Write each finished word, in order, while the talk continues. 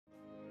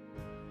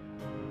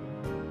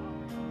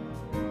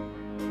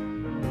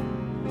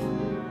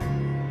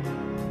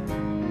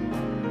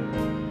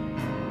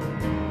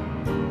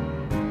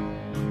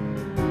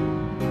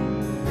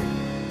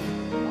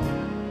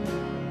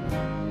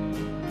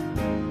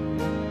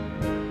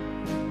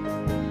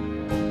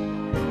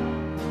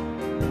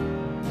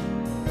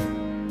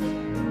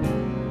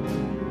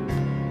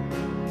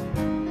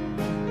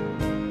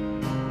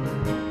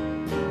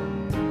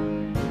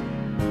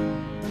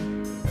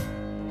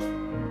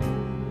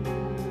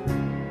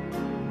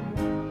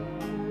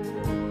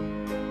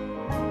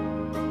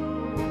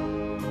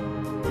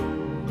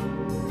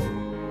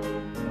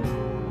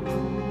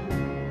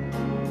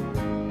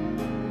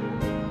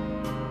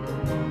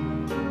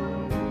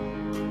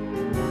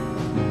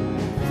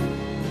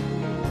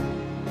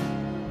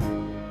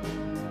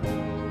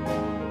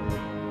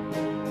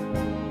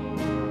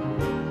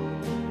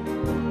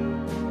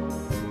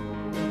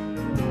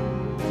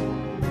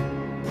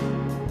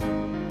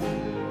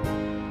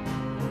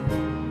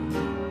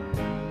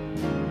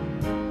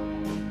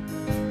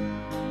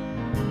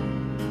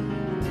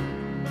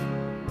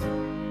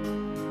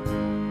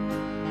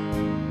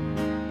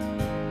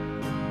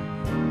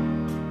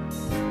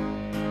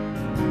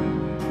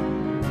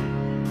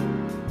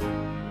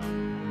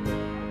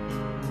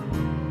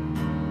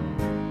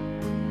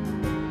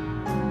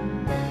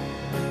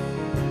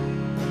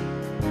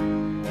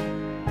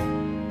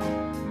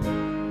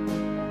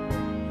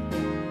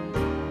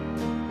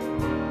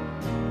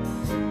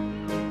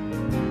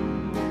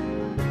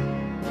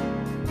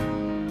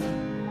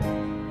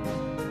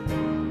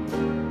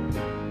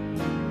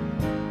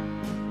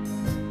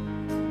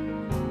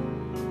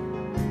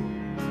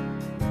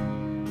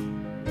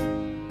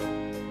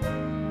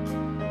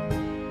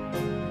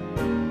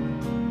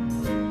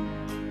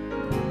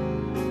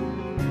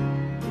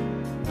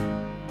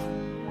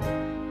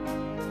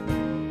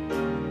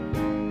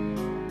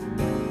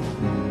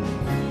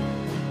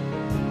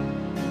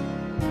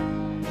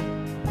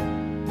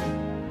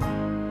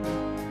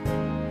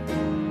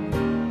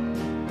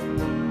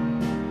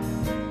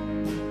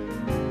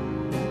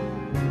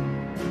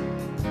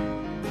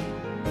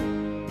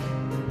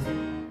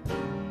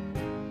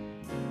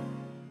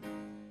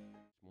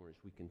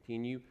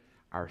continue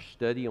our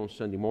study on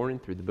Sunday morning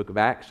through the book of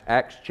Acts,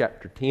 Acts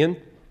chapter 10.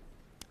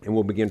 And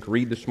we'll begin to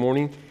read this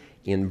morning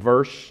in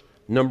verse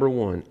number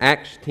 1.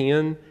 Acts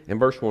 10 and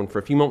verse 1. For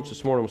a few moments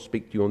this morning, I'll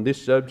speak to you on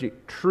this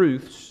subject,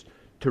 truths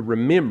to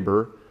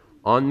remember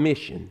on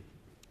mission.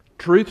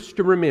 Truths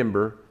to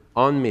remember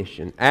on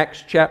mission.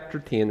 Acts chapter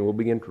 10, and we'll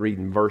begin to read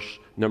in verse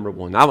number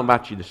 1. I'll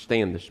invite you to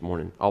stand this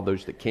morning, all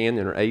those that can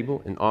and are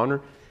able, in honor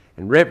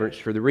and reverence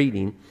for the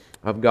reading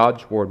of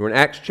God's Word. We're in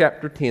Acts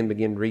chapter 10,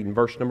 begin to read in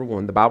verse number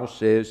 1. The Bible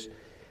says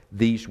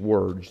these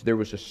words: There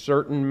was a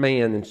certain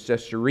man in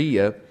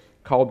Caesarea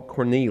called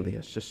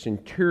Cornelius, a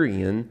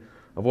centurion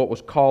of what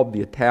was called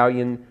the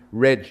Italian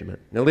regiment.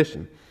 Now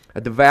listen,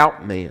 a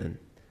devout man,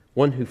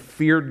 one who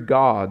feared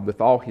God with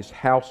all his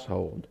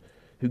household,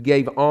 who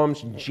gave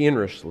alms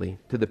generously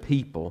to the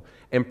people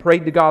and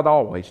prayed to God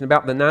always. And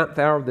about the 9th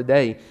hour of the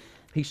day,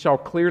 he saw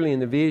clearly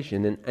in the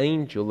vision an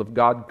angel of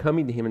God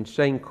coming to him and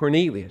saying,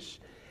 Cornelius.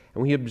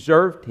 And when he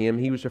observed him,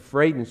 he was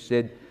afraid and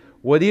said,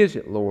 What is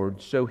it,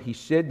 Lord? So he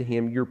said to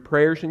him, Your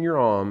prayers and your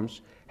alms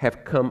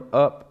have come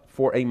up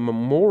for a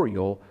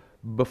memorial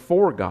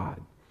before God.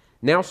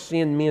 Now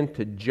send men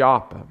to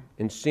Joppa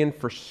and send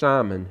for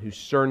Simon, whose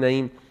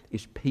surname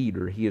is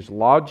Peter. He is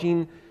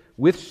lodging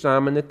with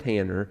Simon the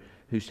tanner,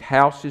 whose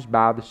house is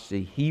by the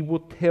sea. He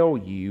will tell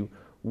you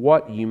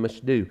what you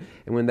must do.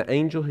 And when the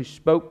angel who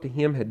spoke to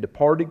him had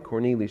departed,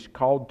 Cornelius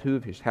called 2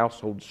 of his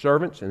household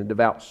servants and a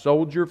devout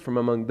soldier from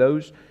among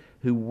those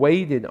who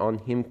waited on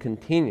him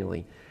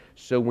continually.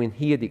 So when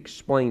he had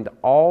explained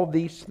all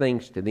these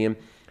things to them,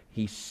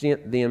 he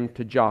sent them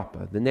to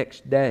Joppa. The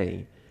next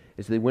day,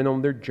 as they went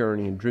on their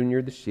journey and drew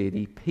near the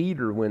city,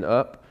 Peter went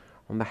up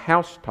on the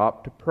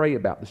housetop to pray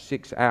about the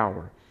 6th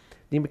hour.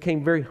 Then he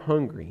became very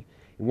hungry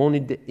and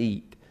wanted to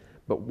eat.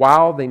 But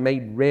while they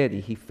made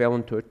ready, he fell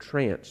into a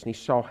trance, and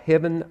he saw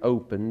heaven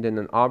opened and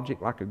an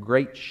object like a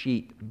great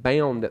sheet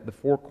bound at the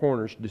 4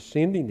 corners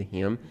descending to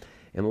him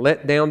and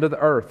let down to the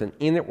earth. And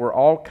in it were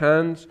all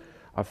kinds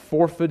of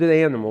 4-footed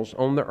animals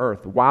on the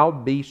earth,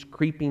 wild beasts,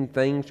 creeping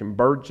things, and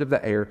birds of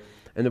the air.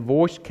 And a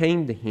voice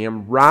came to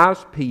him,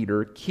 Rise,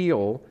 Peter,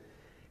 kill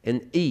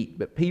and eat.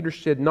 But Peter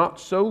said, Not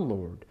so,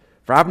 Lord,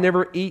 for I've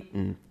never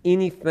eaten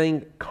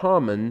anything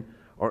common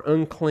or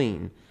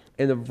unclean.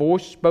 And the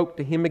voice spoke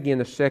to him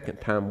again a second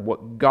time,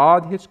 What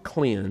God has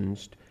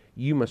cleansed,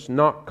 you must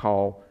not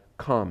call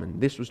common.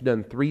 This was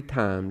done 3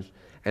 times,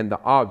 and the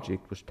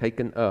object was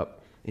taken up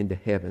into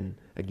heaven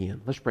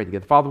again. Let's pray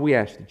together. Father, we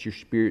ask that your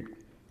Spirit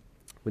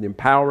would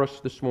empower us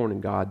this morning,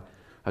 God,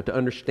 to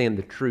understand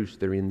the truths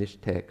that are in this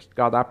text.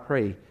 God, I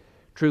pray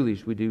truly,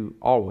 as we do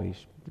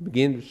always, to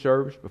begin the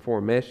service before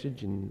a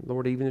message, and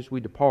Lord, even as we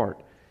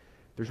depart,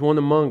 there's one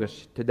among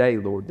us today,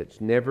 Lord,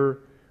 that's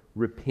never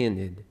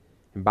repented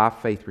and by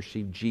faith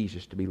received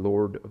Jesus to be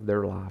Lord of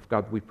their life.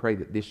 God, we pray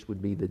that this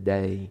would be the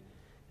day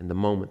and the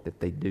moment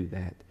that they do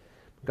that.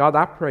 God,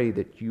 I pray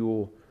that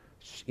you'll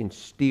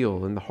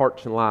instill in the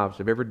hearts and lives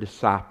of every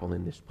disciple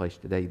in this place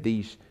today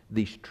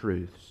these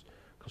truths.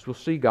 Because we'll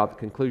see, God, at the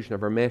conclusion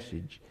of our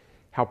message,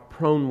 how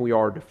prone we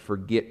are to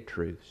forget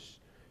truths,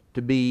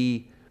 to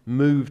be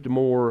moved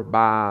more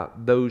by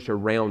those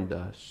around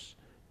us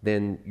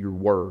than your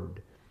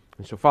word.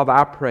 And so, Father,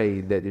 I pray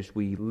that as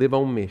we live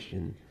on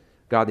mission,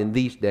 God, in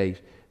these days,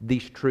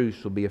 these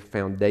truths will be a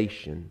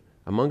foundation,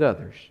 among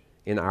others,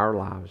 in our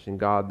lives. And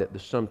God, that the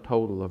sum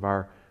total of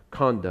our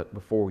conduct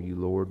before you,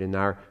 Lord, and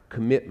our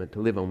commitment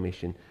to live on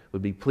mission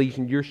would be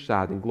pleasing to your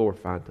sight and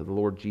glorifying to the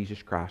Lord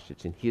Jesus Christ.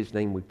 It's in His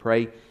name we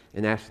pray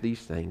and ask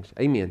these things.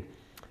 Amen.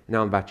 And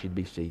I'll invite you to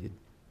be seated.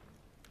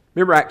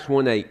 Remember Acts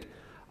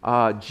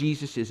 1:8.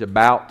 Jesus is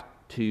about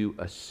to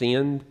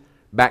ascend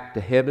back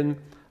to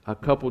heaven.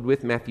 Coupled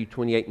with Matthew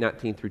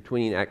 28:19 through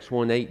 20 and Acts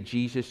 1:8,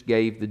 Jesus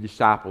gave the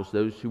disciples,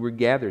 those who were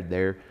gathered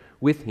there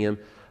with Him,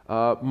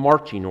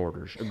 marching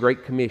orders, a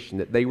great commission,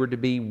 that they were to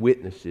be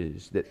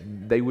witnesses, that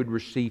they would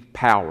receive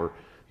power.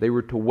 They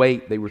were to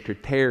wait, they were to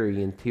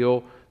tarry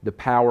until the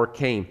power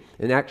came.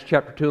 In Acts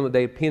chapter 2, on the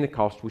day of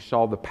Pentecost, we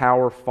saw the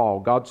power fall.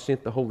 God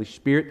sent the Holy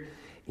Spirit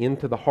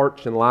into the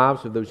hearts and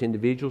lives of those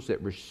individuals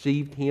that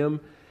received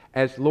Him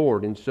as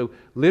Lord. And so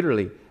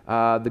literally,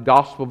 the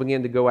gospel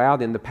began to go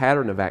out in the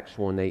pattern of Acts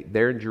 1:8,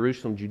 there in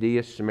Jerusalem,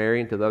 Judea,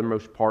 Samaria, and to the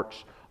uttermost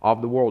parts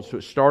of the world. So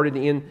it started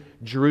in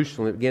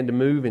Jerusalem. It began to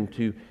move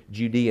into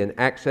Judea. In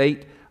Acts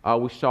 8,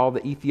 we saw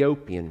the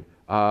Ethiopian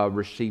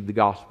receive the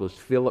gospel as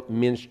Philip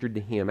ministered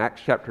to him.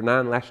 Acts chapter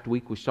 9, last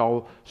week, we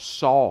saw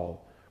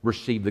Saul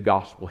receive the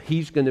gospel.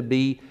 He's going to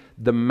be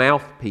the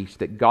mouthpiece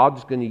that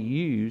God's going to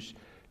use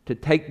to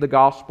take the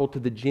gospel to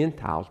the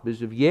Gentiles. But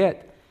as of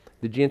yet,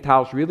 the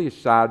Gentiles, really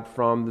aside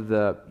from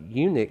the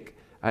eunuch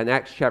in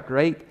Acts chapter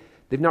 8,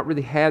 they've not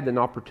really had an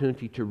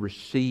opportunity to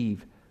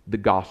receive the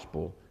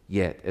gospel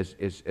yet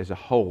as a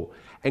whole.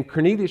 And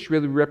Cornelius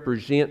really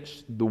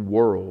represents the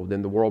world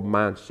and the world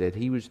mindset.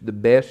 He was the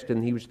best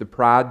and he was the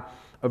pride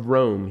of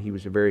Rome. He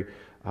was a very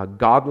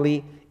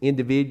godly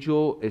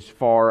individual as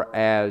far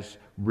as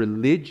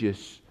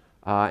religious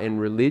and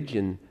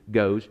religion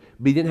goes,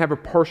 but he didn't have a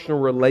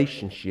personal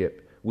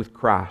relationship with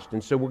Christ.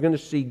 And so we're going to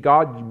see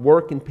God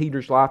work in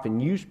Peter's life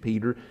and use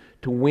Peter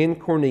to win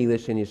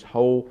Cornelius and his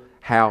whole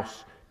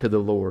house to the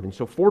Lord. And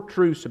so 4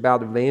 truths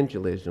about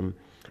evangelism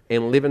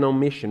and living on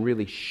mission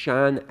really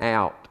shine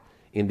out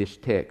in this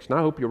text. And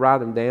I hope you'll write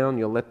them down.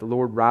 You'll let the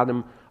Lord write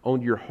them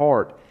on your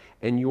heart.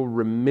 And you'll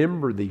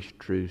remember these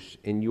truths.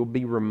 And you'll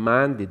be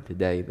reminded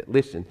today that,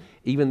 listen,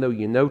 even though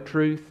you know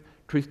truth,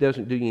 truth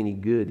doesn't do you any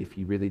good if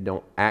you really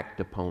don't act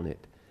upon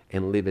it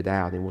and live it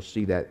out. And we'll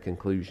see that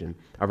conclusion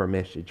of our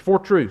message. 4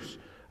 truths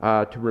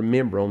to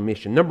remember on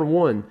mission. Number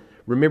 1,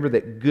 remember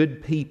that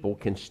good people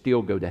can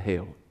still go to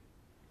hell.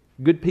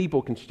 Good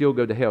people can still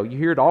go to hell. You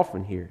hear it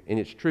often here, and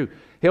it's true.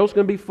 Hell's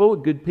going to be full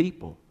of good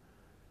people.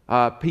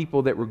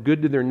 People that were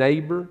good to their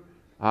neighbor,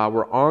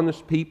 were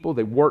honest people.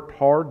 They worked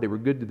hard. They were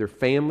good to their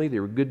family. They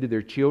were good to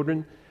their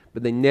children.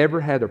 But they never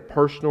had a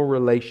personal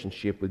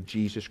relationship with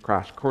Jesus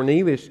Christ.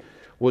 Cornelius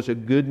was a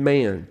good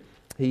man.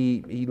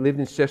 He lived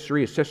in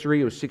Caesarea.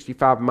 Caesarea was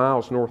 65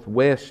 miles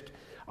northwest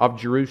of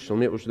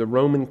Jerusalem. It was the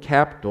Roman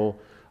capital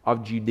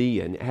of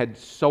Judea, and it had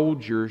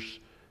soldiers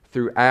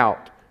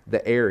throughout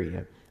the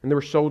area. And there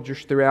were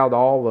soldiers throughout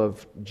all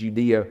of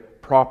Judea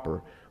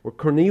proper. Well,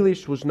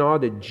 Cornelius was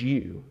not a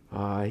Jew.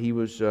 He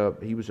was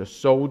a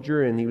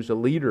soldier, and he was a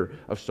leader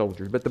of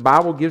soldiers. But the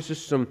Bible gives us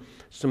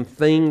some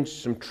things,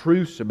 some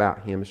truths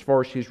about him as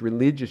far as his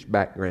religious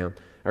background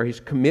or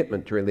his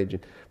commitment to religion.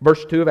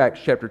 Verse 2 of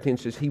Acts chapter 10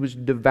 says he was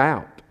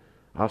devout.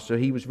 So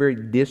he was very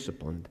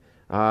disciplined.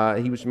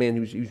 He was a man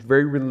who was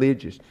very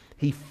religious.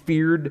 He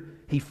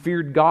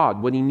feared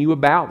God, what he knew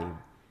about him.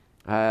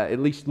 At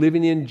least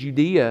living in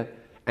Judea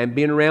and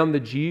being around the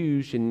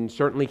Jews, and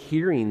certainly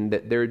hearing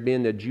that there had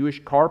been a Jewish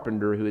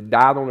carpenter who had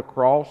died on a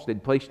cross.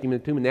 They'd placed him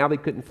in a tomb, and now they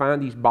couldn't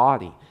find his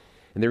body.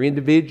 And there are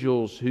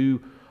individuals who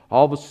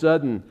all of a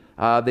sudden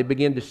they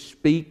began to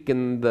speak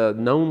in the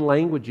known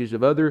languages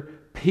of other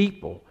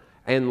people,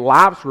 and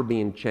lives were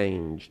being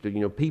changed.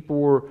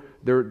 People were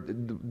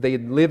they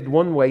had lived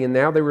one way, and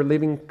now they were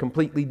living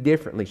completely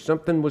differently.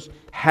 Something was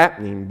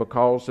happening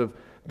because of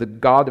the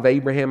God of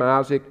Abraham,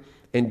 Isaac,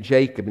 and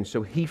Jacob. And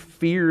so he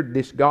feared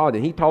this God,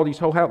 and he taught his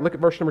whole house. Look at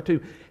verse number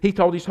 2. He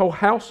taught his whole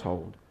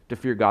household to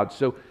fear God.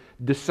 So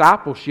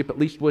discipleship, at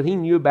least what he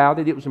knew about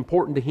it, it was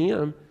important to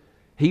him.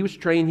 He was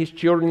training his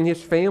children and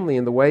his family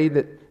in the way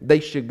that they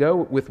should go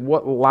with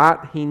what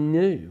light he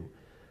knew.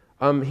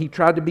 He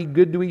tried to be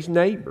good to his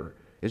neighbor.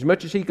 As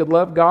much as he could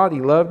love God,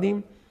 he loved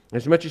him.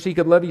 As much as he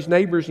could love his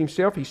neighbors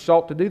himself, he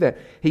sought to do that.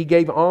 He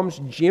gave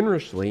alms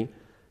generously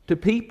to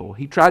people.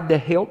 He tried to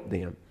help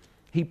them.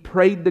 He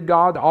prayed to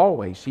God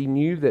always. He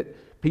knew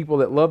that people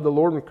that loved the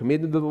Lord and were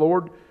committed to the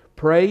Lord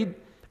prayed.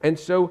 And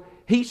so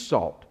he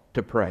sought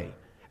to pray.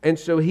 And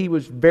so he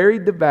was very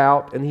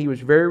devout and he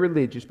was very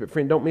religious. But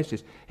friend, don't miss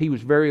this. He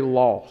was very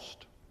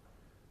lost.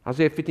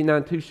 Isaiah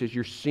 59:2 says,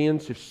 your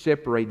sins have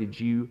separated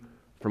you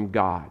from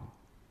God.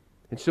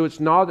 And so it's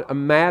not a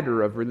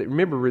matter of,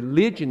 remember,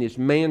 religion is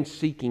man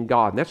seeking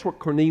God. And that's what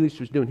Cornelius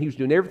was doing. He was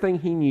doing everything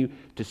he knew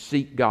to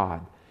seek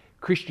God.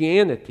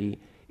 Christianity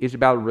is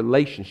about a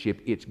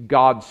relationship. It's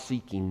God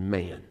seeking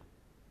man.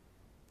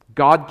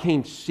 God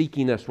came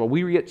seeking us. While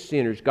we were yet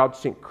sinners, God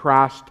sent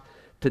Christ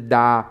to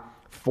die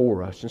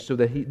for us. And so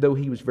that though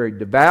he was very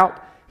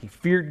devout, he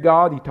feared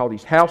God, he taught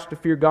his house to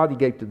fear God, he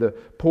gave to the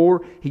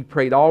poor, he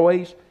prayed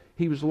always,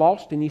 he was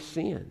lost in his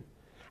sin.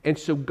 And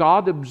so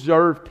God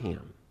observed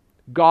him.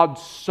 God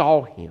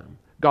saw him.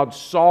 God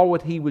saw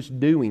what he was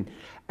doing.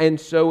 And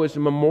so as a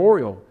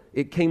memorial,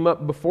 it came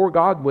up before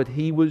God what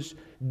he was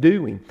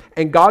doing.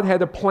 And God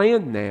had a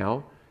plan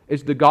now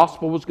as the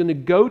gospel was going to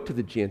go to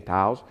the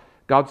Gentiles.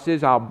 God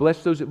says, I'll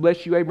bless those that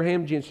bless you,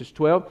 Abraham, Genesis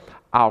 12.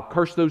 I'll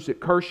curse those that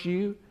curse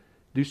you.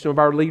 Do some of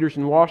our leaders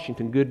in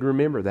Washington good to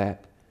remember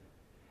that.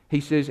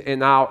 He says,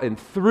 and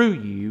through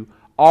you,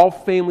 all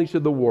families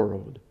of the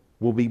world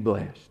will be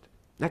blessed.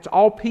 That's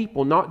all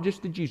people, not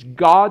just the Jews.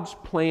 God's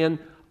plan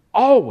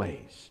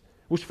always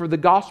was for the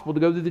gospel to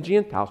go to the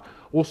Gentiles.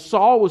 Well,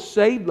 Saul was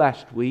saved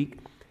last week.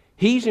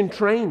 He's in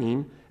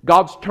training.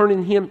 God's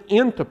turning him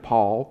into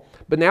Paul.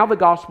 But now the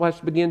gospel has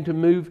to begin to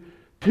move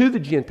to the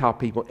Gentile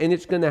people. And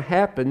it's going to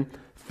happen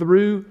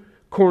through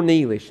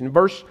Cornelius. In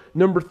verse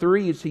number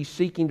 3, as he's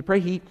seeking to pray,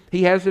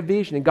 he has a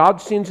vision. And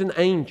God sends an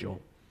angel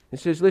and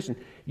says, listen,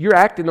 you're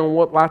acting on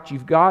what light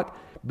you've got,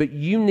 but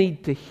you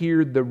need to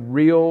hear the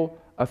real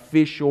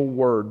official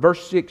word.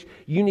 Verse 6,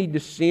 you need to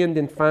send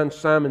and find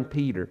Simon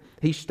Peter.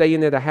 He's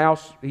staying at a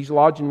house. He's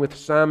lodging with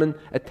Simon,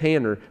 a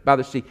tanner by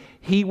the sea.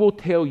 He will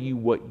tell you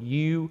what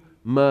you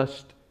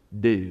must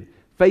do.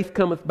 Faith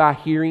cometh by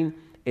hearing,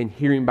 and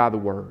hearing by the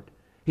word.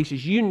 He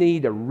says, you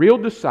need a real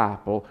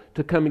disciple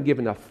to come and give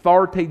an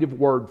authoritative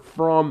word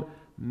from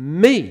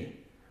me,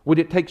 what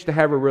it takes to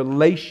have a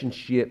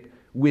relationship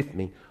with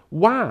me.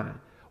 Why?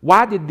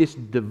 Why did this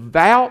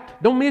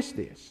devout, don't miss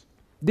this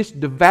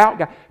devout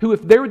guy, who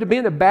if there would have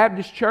been a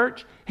Baptist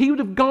church, he would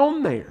have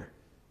gone there.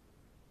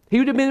 He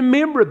would have been a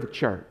member of the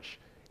church.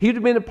 He would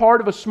have been a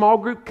part of a small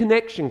group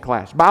connection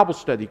class, Bible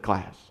study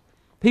class.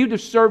 He would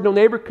have served on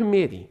every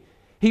committee.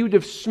 He would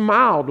have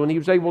smiled when he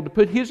was able to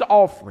put his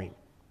offering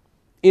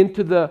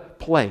into the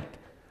plate.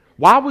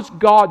 Why was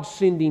God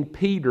sending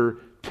Peter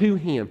to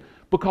him?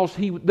 Because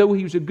though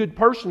he was a good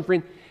person,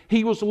 friend,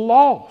 he was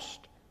lost.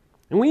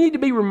 And we need to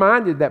be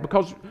reminded of that,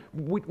 because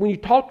when you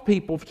talk to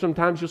people,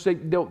 sometimes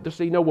they'll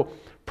say, well,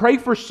 pray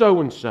for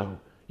so-and-so.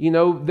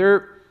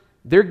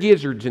 Their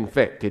gizzard's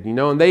infected,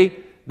 and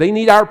they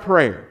need our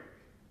prayer.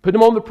 Put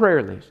them on the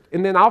prayer list.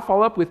 And then I'll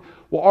follow up with,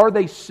 well, are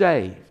they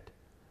saved?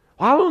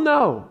 Well, I don't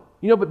know.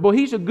 But boy,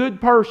 he's a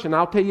good person,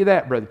 I'll tell you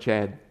that, Brother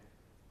Chad.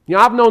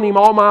 I've known him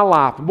all my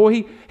life. And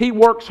boy, he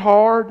works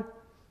hard,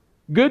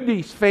 good to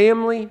his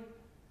family,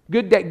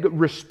 good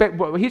respect.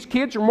 His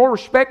kids are more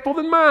respectful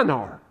than mine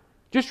are.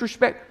 Just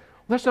respect.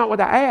 Well, that's not what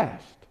I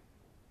asked.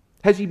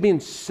 Has he been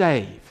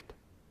saved?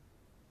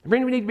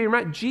 Friend, we need to be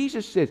reminded.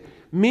 Jesus says,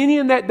 many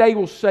in that day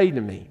will say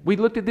to me. We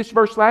looked at this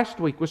verse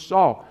last week with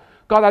Saul.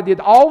 God, I did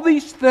all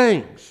these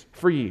things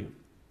for you.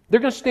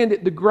 They're going to stand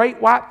at the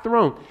great white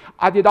throne.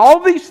 I did all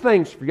these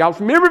things for you. I was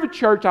a member of a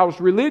church. I was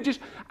religious.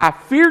 I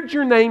feared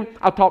your name.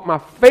 I taught my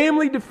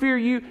family to fear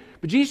you.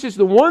 But Jesus says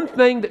the one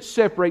thing that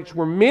separates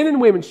where men and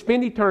women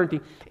spend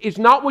eternity is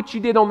not what you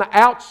did on the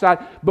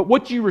outside, but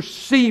what you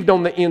received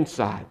on the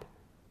inside.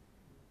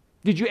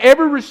 Did you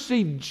ever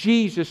receive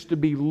Jesus to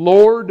be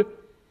Lord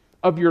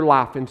of your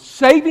life? And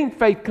saving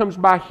faith comes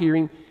by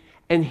hearing,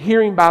 and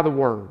hearing by the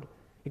Word.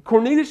 And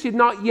Cornelius had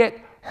not yet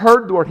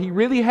heard the Word. He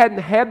really hadn't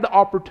had the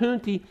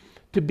opportunity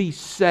to be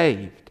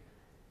saved.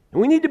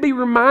 And we need to be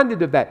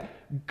reminded of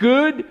that.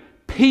 Good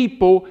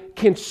people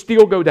can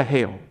still go to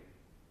hell.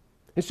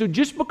 And so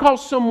just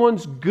because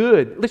someone's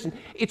good, listen,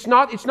 it's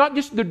not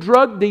just the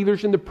drug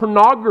dealers and the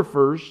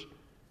pornographers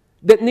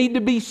that need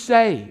to be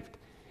saved.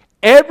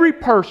 Every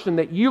person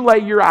that you lay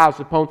your eyes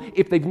upon,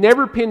 if they've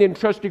never repented and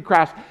trusted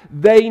Christ,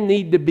 they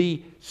need to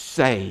be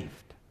saved.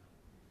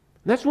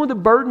 And that's one of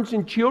the burdens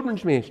in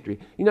children's ministry.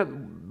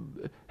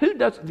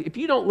 If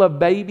you don't love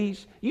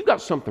babies, you've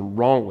got something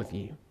wrong with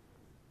you.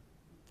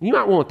 You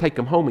might want to take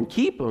them home and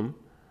keep them,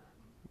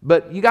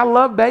 but you got to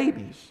love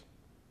babies.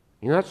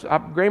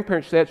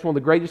 Grandparents say that's one of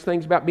the greatest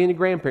things about being a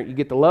grandparent. You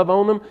get to love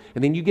on them,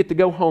 and then you get to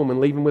go home and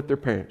leave them with their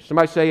parents.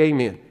 Somebody say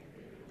amen.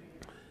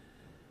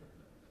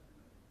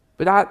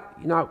 But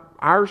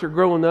ours are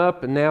growing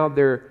up, and now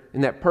they're in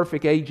that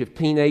perfect age of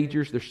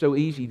teenagers. They're so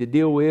easy to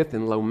deal with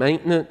and low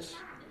maintenance.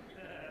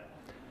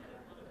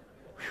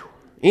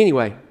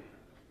 Anyway,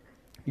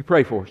 you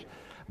pray for us.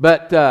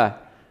 But I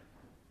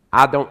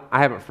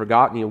haven't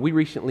forgotten. We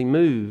recently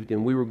moved,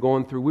 and we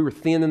were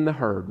thinning the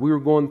herd. We were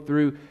going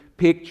through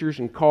pictures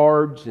and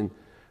cards, and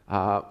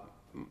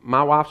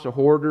my wife's a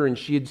hoarder, and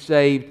she had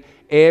saved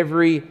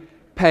every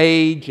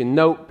page and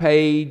note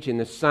page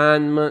and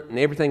assignment and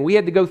everything. We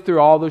had to go through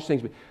all those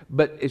things.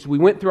 But as we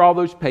went through all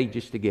those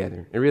pages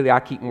together, and really I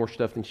keep more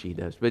stuff than she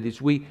does, but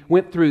as we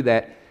went through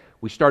that,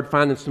 we started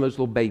finding some of those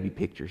little baby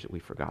pictures that we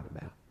forgot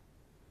about.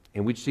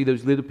 And we'd see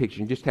those little pictures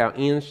and just how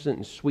innocent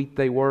and sweet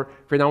they were.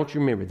 Friend, I want you to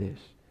remember this.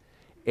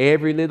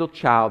 Every little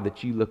child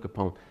that you look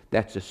upon,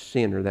 that's a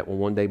sinner that will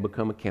one day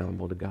become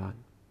accountable to God.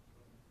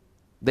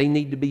 They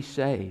need to be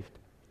saved.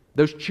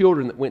 Those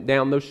children that went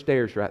down those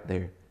stairs right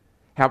there,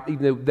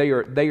 even though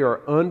they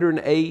are under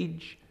an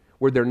age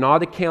where they're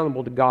not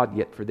accountable to God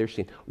yet for their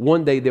sin,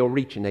 one day they'll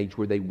reach an age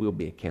where they will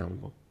be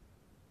accountable.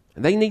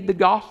 And they need the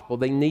gospel.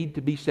 They need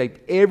to be saved.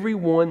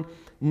 Everyone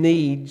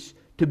needs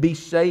to be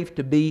saved,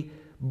 to be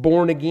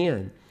born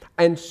again.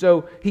 And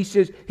so he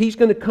says he's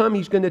going to come,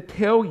 he's going to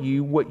tell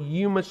you what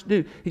you must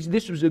do. He said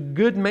this was a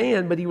good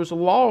man, but he was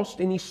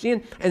lost and he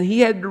sinned, and he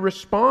had to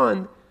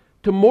respond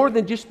to more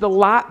than just the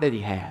light that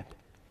he had.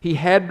 He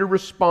had to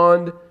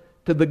respond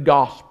to the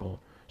gospel.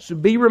 So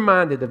be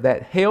reminded of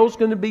that. Hell's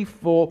going to be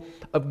full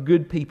of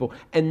good people,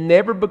 and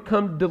never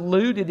become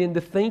deluded into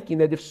thinking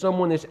that if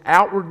someone is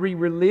outwardly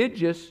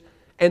religious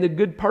and a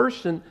good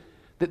person,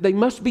 that they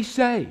must be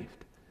saved.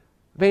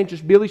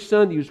 Evangelist Billy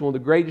Sunday was one of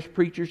the greatest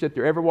preachers that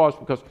there ever was,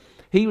 because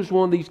he was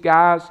one of these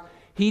guys.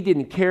 He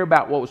didn't care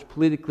about what was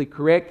politically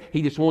correct.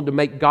 He just wanted to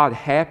make God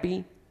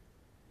happy.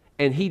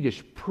 And he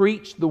just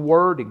preached the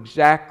word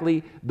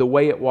exactly the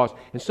way it was.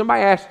 And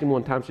somebody asked him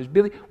one time, says,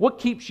 Billy, what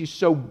keeps you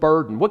so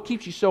burdened? What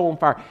keeps you so on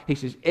fire? He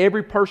says,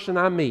 every person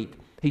I meet,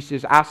 he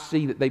says, I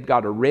see that they've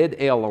got a red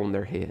L on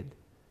their head.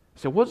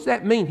 So what does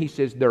that mean? He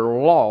says, they're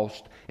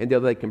lost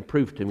until they can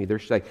prove to me they're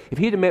saved. If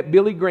he'd have met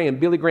Billy Graham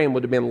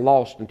would have been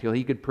lost until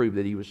he could prove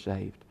that he was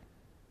saved.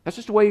 That's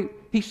just the way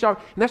he saw it.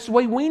 And that's the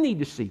way we need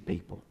to see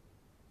people.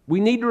 We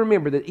need to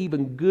remember that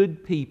even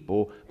good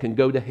people can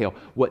go to hell.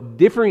 What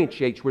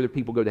differentiates whether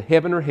people go to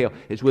heaven or hell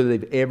is whether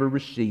they've ever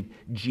received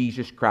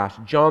Jesus Christ.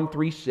 John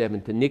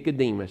 3:7 to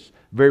Nicodemus,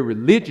 very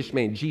religious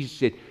man, Jesus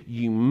said,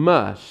 you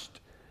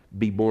must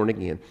be born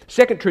again.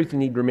 Second truth you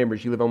need to remember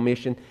as you live on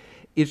mission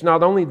is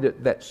not only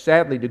that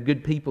sadly the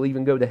good people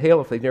even go to hell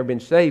if they've never been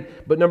saved,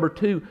 but number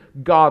two,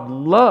 God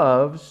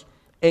loves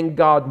and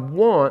God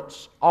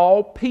wants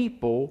all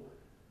people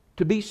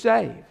to be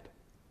saved.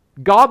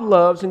 God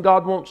loves and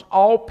God wants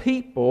all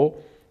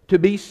people to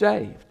be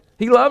saved.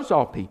 He loves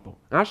all people.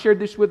 And I shared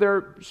this with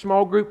our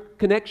small group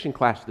connection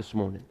class this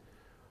morning.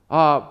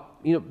 The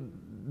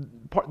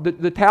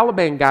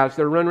Taliban guys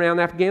that are running around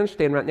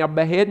Afghanistan right now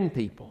beheading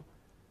people.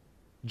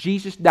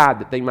 Jesus died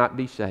that they might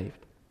be saved.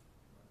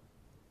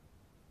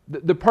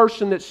 The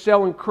person that's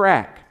selling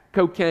crack,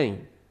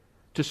 cocaine,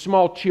 to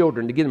small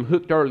children to get them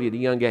hooked early at a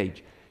young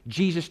age,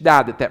 Jesus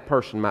died that that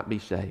person might be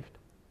saved.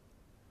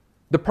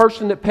 The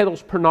person that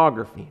peddles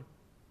pornography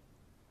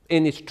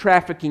and is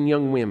trafficking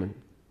young women,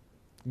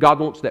 God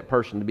wants that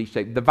person to be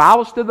saved. The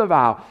vilest of the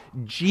vile,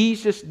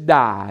 Jesus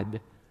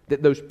died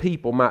that those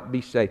people might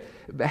be saved.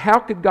 But how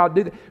could God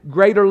do that?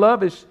 Greater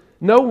love is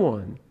no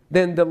one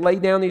than to lay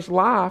down His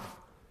life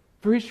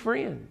for His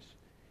friends.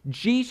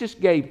 Jesus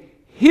gave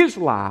His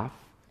life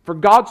for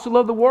God so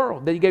loved the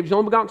world that He gave His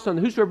only begotten Son,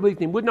 that whosoever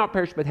believeth in Him would not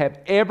perish but have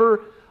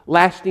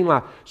everlasting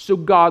life. So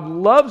God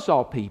loves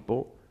all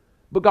people,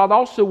 but God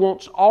also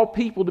wants all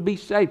people to be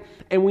saved.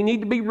 And we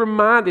need to be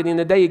reminded in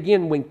a day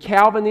again when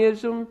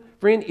Calvinism,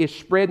 friend, is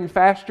spreading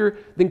faster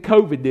than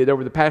COVID did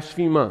over the past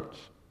few months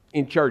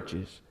in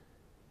churches.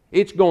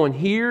 It's going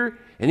here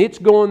and it's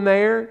going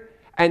there,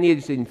 and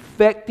it's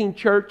infecting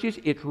churches.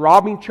 It's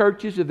robbing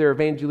churches of their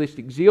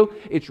evangelistic zeal.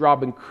 It's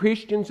robbing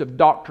Christians of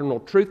doctrinal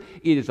truth.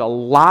 It is a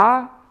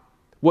lie.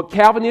 What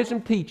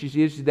Calvinism teaches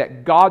is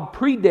that God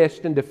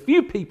predestined a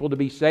few people to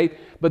be saved,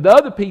 but the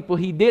other people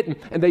He didn't,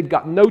 and they've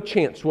got no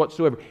chance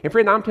whatsoever. And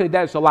friend, I'm telling you,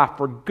 that is a lie.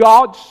 For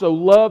God so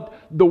loved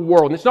the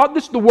world. And it's not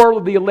just the world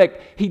of the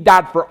elect. He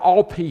died for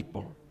all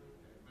people.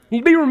 You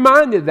need to be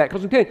reminded of that,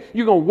 because I'm telling you,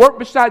 you're going to work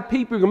beside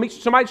people. You're going to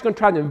meet somebody that's going to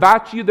try to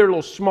invite you to their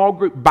little small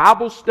group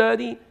Bible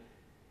study. And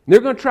they're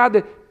going to try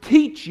to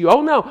teach you.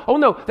 Oh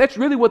no, that's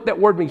really what that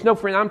word means. No,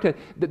 friend, I'm telling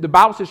you, the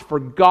Bible says for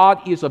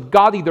God is of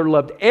God either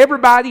loved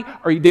everybody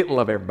or He didn't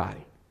love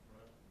everybody.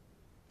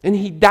 And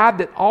He died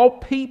that all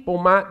people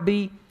might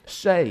be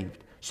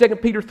saved. 2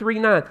 Peter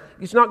 3:9,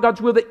 it's not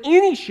God's will that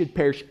any should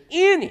perish,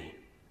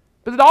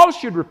 but that all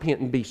should repent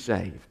and be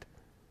saved.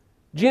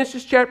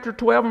 Genesis chapter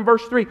 12 and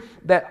verse 3,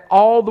 that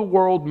all the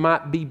world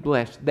might be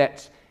blessed.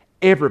 That's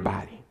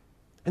everybody.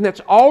 And that's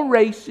all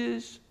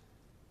races.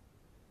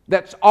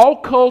 That's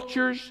all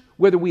cultures,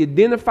 whether we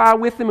identify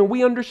with them and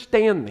we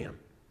understand them.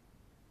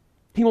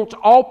 He wants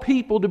all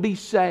people to be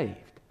saved.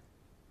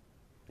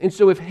 And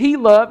so if He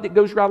loved, it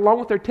goes right along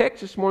with our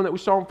text this morning that we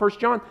saw in 1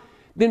 John,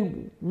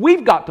 then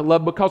we've got to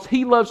love because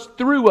He loves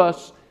through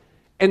us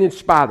and in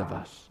spite of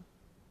us.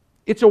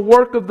 It's a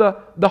work of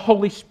the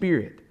Holy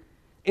Spirit.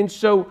 And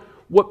so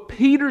what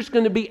Peter's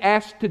going to be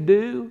asked to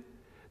do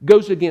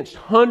goes against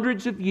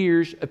hundreds of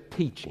years of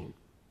teaching.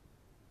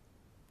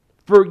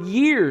 For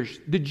years,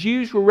 the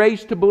Jews were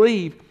raised to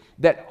believe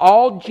that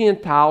all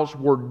Gentiles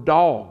were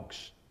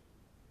dogs.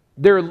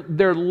 They're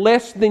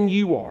less than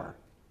you are.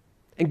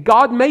 And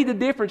God made a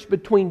difference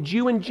between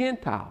Jew and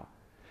Gentile,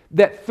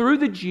 that through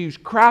the Jews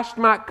Christ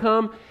might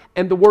come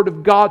and the Word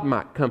of God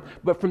might come.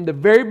 But from the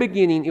very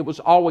beginning, it was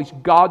always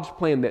God's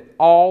plan that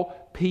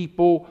all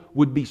people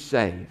would be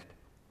saved.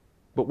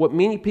 But what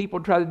many people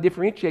try to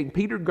differentiate, and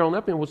Peter had grown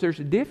up in, was there's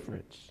a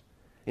difference.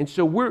 And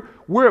so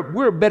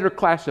we're a better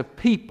class of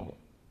people.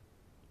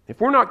 If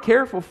we're not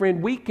careful,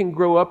 friend, we can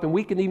grow up and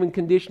we can even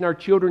condition our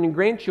children and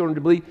grandchildren to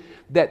believe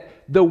that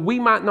though we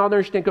might not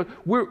understand,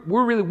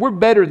 we're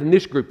better than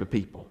this group of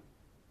people.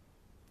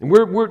 And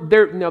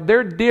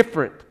they're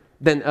different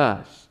than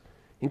us.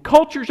 And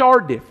cultures are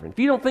different. If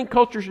you don't think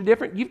cultures are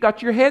different, you've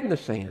got your head in the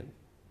sand.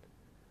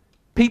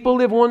 People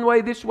live one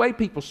way this way,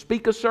 people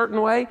speak a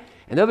certain way,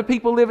 and other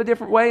people live a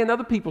different way, and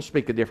other people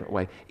speak a different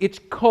way. It's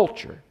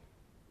culture.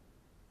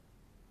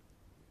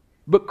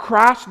 But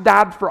Christ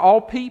died for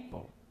all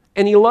people.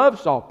 And He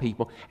loves all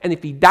people. And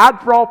if He died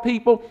for all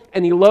people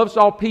and He loves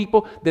all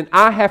people, then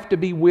I have to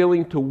be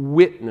willing to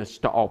witness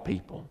to all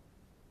people.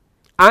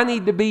 I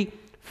need to be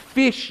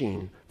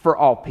fishing for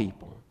all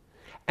people.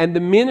 And the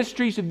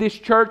ministries of this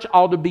church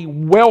ought to be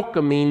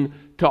welcoming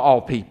to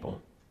all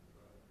people.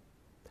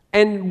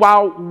 And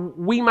while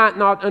we might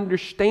not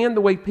understand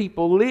the way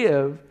people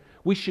live,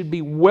 we should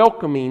be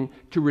welcoming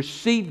to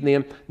receive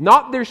them,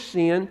 not their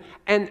sin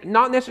and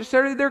not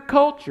necessarily their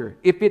culture,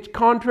 if it's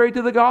contrary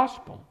to the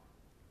gospel.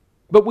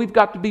 But we've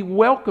got to be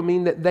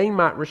welcoming that they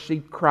might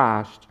receive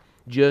Christ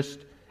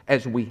just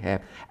as we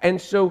have. And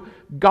so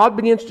God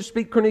begins to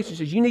speak. Cornelius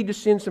says, you need to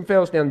send some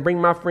fellows down and bring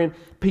my friend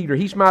Peter.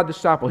 He's my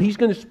disciple. He's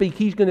going to speak.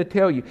 He's going to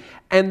tell you.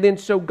 And then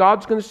so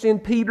God's going to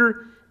send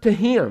Peter to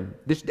him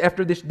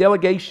after this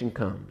delegation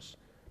comes.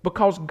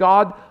 Because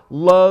God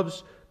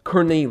loves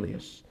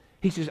Cornelius.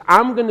 He says,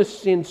 I'm going to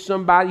send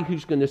somebody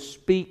who's going to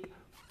speak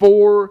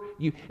for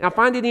you. And I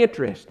find it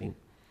interesting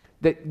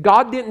that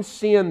God didn't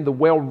send the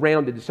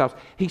well-rounded disciples.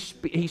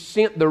 He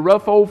sent the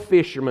rough old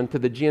fisherman to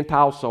the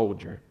Gentile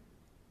soldier.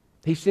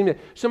 He sent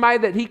somebody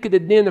that he could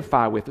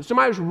identify with.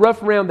 Somebody who's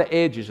rough around the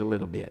edges a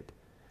little bit.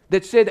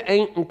 That said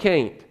ain't and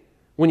can't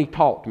when he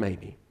talked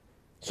maybe.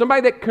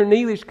 Somebody that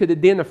Cornelius could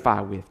identify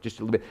with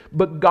just a little bit.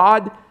 But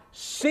God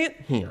sent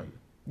him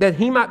that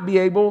he might be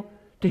able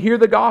to hear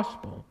the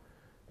gospel.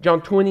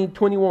 John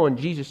 20:21,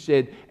 Jesus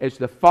said, as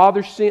the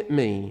Father sent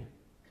me,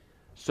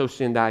 so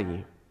send I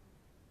you.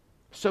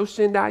 So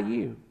send I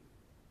you.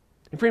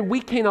 And friend,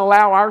 we can't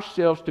allow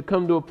ourselves to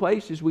come to a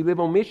place as we live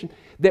on mission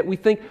that we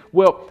think,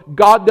 well,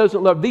 God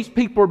doesn't love. These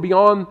people are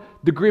beyond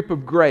the grip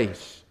of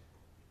grace.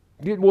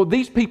 Well,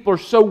 these people are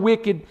so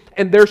wicked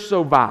and they're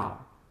so vile.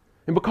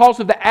 And because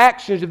of the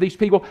actions of these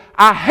people,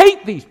 I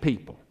hate these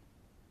people.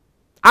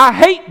 I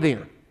hate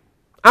them.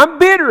 I'm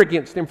bitter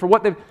against them for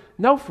what they've...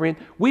 No, friend,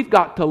 we've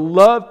got to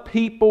love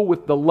people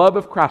with the love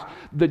of Christ.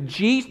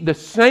 The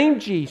same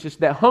Jesus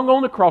that hung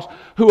on the cross,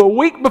 who a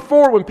week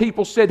before when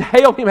people said,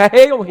 hail Him,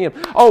 hail Him.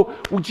 Oh,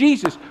 well,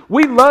 Jesus,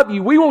 we love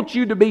you. We want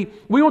you to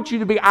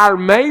be our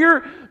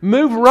mayor.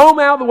 Move Rome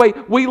out of the way.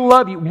 We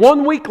love you.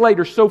 1 week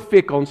later, so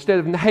fickle. Instead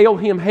of hail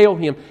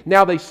Him,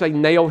 now they say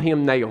nail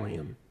Him, nail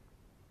Him.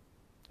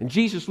 And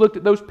Jesus looked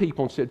at those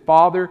people and said,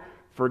 Father,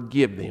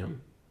 forgive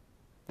them.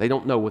 They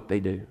don't know what they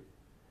do.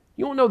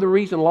 You want to know the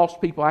reason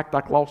lost people act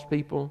like lost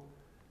people?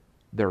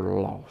 They're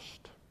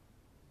lost.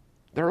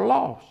 They're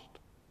lost.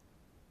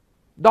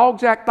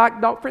 Dogs act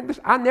like dogs. Friend,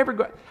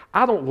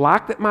 I don't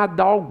like that my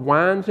dog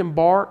whines and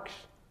barks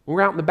when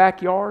we're out in the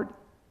backyard.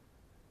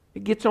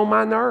 It gets on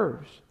my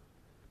nerves.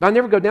 But I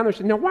never go down there and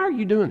say, now why are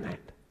you doing that?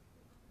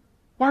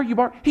 Why are you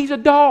barking? He's a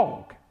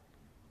dog.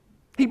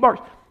 He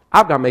barks.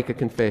 I've got to make a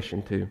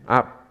confession too.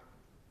 I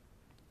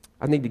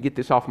need to get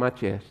this off my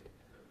chest.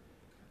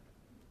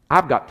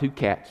 I've got 2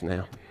 cats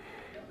now.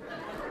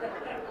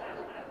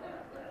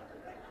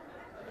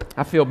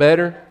 I feel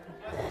better.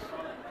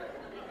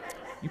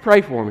 You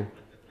pray for me.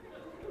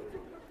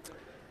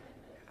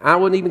 I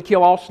wouldn't even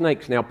kill all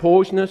snakes now.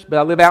 Poisonous, but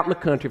I live out in the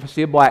country. If I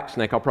see a black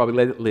snake, I'll probably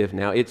let it live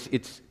now.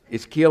 It's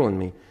killing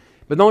me.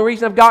 But the only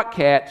reason I've got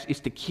cats is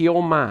to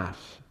kill mice.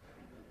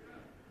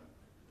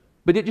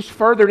 But it just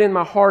furthered in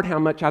my heart how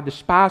much I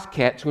despise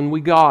cats when we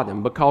got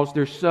them, because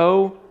they're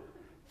so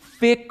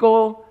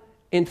fickle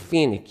and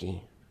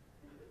finicky.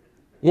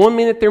 1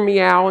 minute they're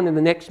meowing and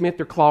the next minute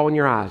they're clawing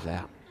your eyes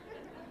out.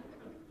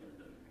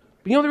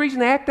 But you know the reason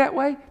they act that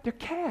way? They're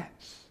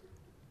cats.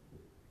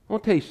 I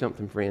want to tell you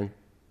something, friend.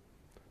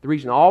 The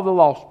reason all the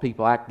lost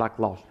people act like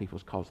lost people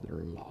is because they're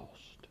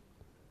lost.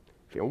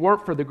 If it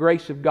weren't for the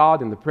grace of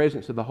God and the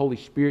presence of the Holy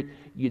Spirit,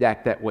 you'd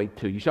act that way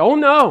too. You say, oh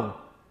no,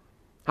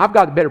 I've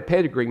got a better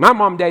pedigree. My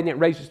mom and dad didn't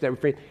raise us that way,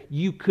 friend.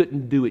 You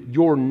couldn't do it.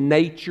 Your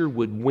nature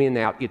would win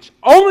out. It's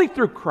only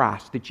through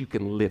Christ that you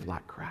can live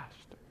like Christ.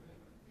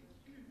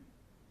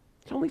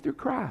 It's only through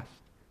Christ.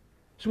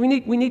 So we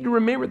need to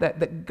remember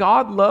that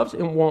God loves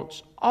and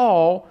wants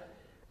all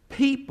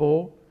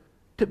people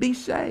to be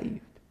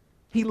saved.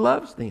 He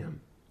loves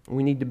them.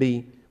 We need to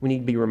be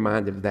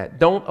reminded of that.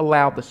 Don't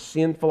allow the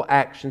sinful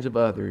actions of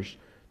others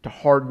to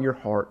harden your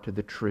heart to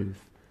the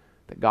truth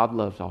that God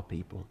loves all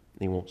people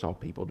and He wants all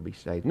people to be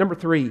saved. Number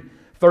 3,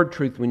 third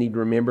truth we need to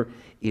remember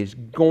is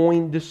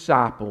going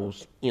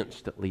disciples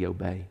instantly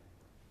obey.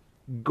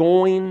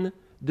 Going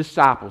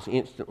disciples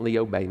instantly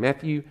obey.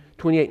 Matthew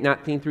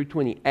 28:19 through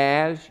 20.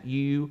 As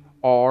you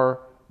are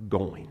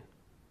going.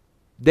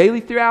 Daily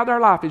throughout our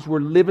life as we're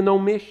living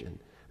on mission.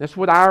 That's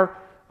what our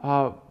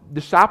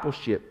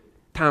discipleship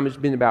time has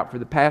been about for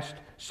the past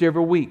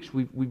several weeks.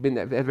 We've been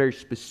at a very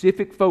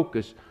specific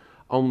focus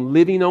on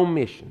living on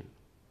mission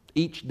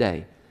each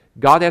day.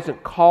 God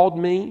hasn't called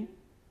me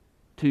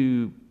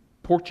to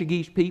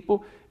Portuguese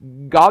people.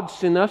 God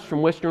sent us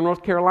from Western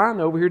North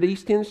Carolina over here to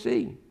East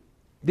Tennessee.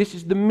 This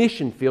is the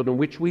mission field in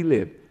which we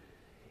live.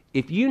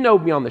 If you know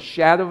beyond the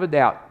shadow of a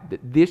doubt that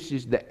this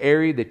is the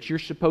area that you're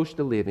supposed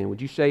to live in,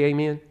 would you say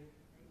amen?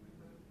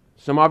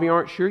 Some of you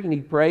aren't sure. You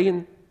need to pray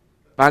and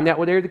find out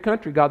what area of the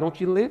country God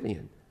wants you to live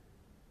in.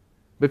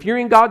 But if you're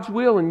in God's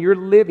will and you're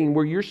living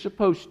where you're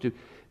supposed to,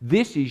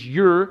 this is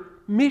your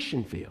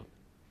mission field.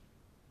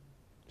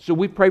 So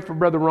we pray for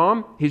Brother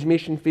Ron. His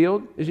mission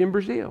field is in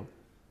Brazil.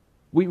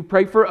 We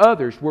pray for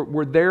others.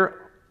 We're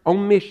there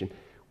on mission.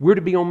 We're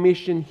to be on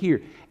mission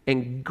here.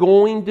 And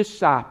going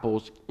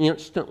disciples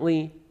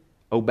instantly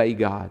obey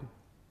God.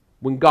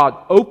 When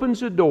God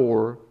opens a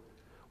door,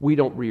 we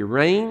don't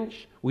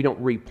rearrange, we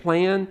don't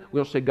replan, we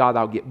don't say, God,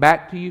 I'll get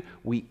back to you.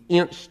 We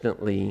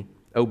instantly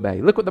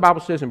obey. Look what the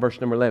Bible says in verse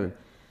number 11.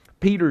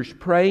 Peter's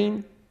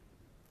praying,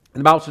 and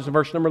the Bible says in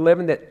verse number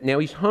 11 that now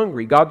he's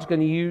hungry. God's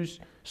going to use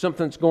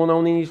something that's going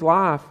on in his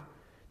life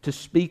to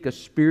speak a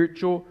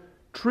spiritual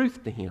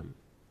truth to him.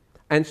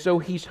 And so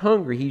he's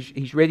hungry,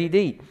 he's ready to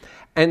eat.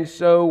 And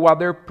so while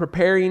they're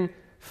preparing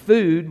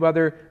food, while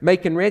they're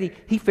making ready,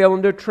 he fell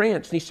into a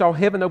trance. And he saw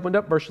heaven opened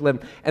up, verse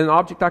 11, and an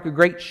object like a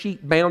great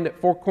sheet bound at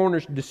 4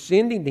 corners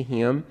descending to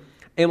him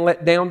and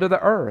let down to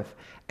the earth.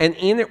 And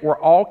in it were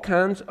all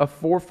kinds of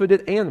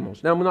 4-footed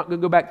animals. Now, I'm not going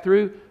to go back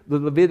through the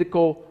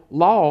Levitical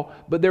law,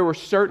 but there were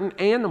certain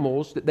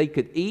animals that they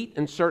could eat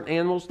and certain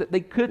animals that they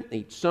couldn't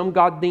eat. Some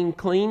God deemed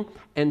clean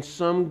and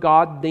some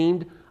God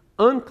deemed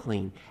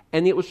unclean.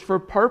 And it was for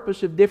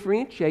purpose of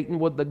differentiating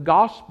what the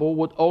gospel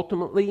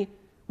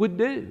would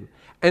do.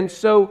 And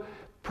so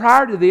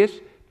prior to this,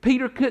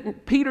 Peter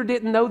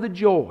didn't know the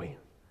joy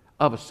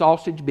of a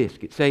sausage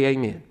biscuit. Say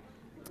amen.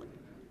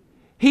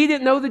 He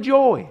didn't know the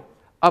joy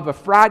of a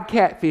fried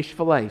catfish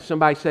fillet.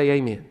 Somebody say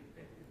amen.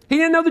 He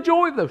didn't know the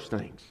joy of those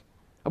things,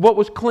 of what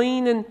was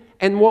clean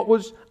and what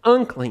was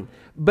unclean.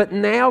 But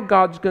now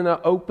God's going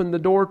to open the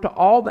door to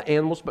all the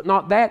animals, but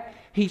not that.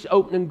 He's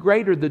opening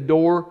greater the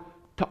door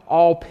to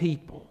all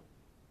people.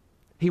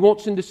 He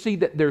wants them to see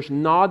that there's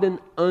not an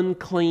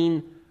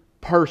unclean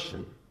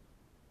person.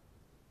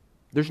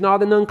 There's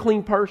not an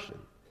unclean person.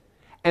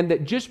 And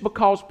that just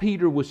because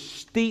Peter was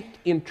steeped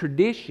in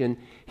tradition,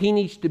 he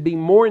needs to be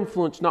more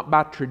influenced not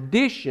by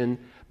tradition,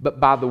 but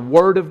by the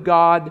Word of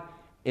God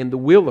and the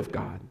will of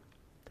God.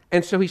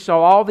 And so he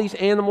saw all these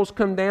animals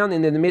come down,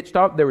 and in the midst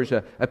of it, there was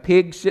a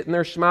pig sitting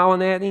there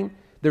smiling at him.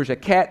 There's a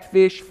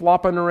catfish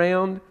flopping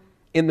around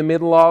in the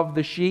middle of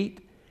the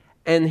sheet.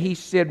 And he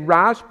said,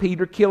 "Rise,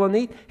 Peter, kill and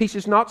eat." He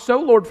says, "Not so,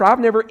 Lord, for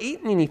I've never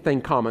eaten anything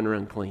common or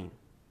unclean.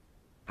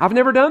 I've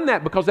never done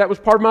that because that was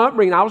part of my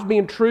upbringing. I was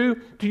being true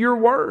to your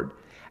word."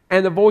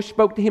 And the voice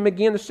spoke to him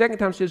again the second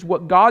time, says,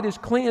 "What God has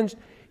cleansed,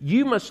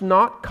 you must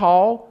not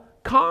call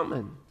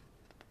common."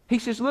 He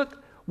says,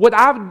 look, what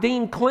I've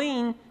deemed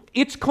clean,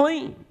 it's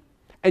clean.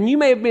 And you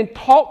may have been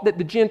taught that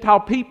the Gentile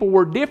people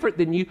were different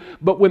than you,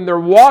 but when they're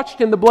washed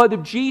in the blood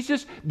of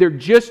Jesus, they're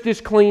just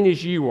as clean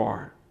as you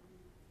are.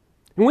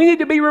 And we need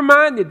to be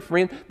reminded,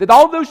 friend, that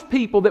all those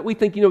people that we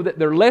think, that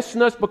they're less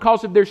than us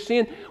because of their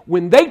sin,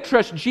 when they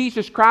trust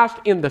Jesus Christ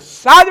in the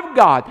sight of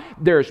God,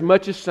 they're as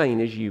much as sane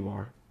as you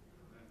are.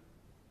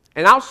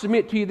 And I'll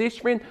submit to you this,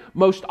 friend,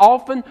 most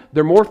often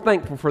they're more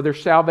thankful for their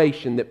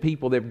salvation than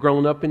people that have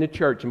grown up in the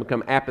church and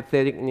become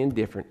apathetic and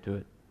indifferent to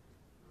it.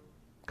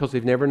 Because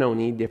they've never known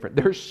any different.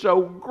 They're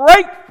so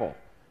grateful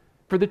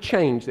for the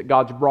change that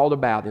God's brought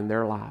about in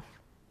their life.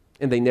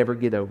 And they never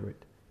get over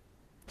it.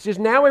 He says,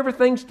 now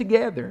everything's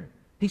together.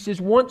 He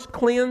says, once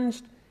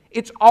cleansed,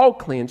 it's all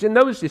cleansed. And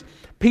notice this,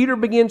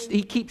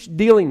 he keeps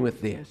dealing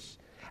with this.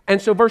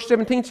 And so verse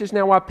 17 says,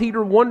 now while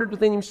Peter wondered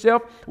within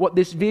himself what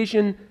this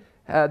vision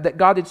that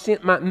God had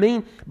sent might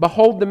mean,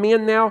 behold the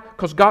men now,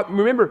 because God,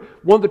 remember,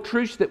 one of the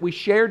truths that we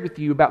shared with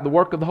you about the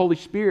work of the Holy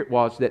Spirit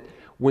was that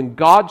when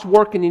God's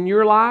working in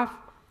your life,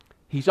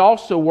 He's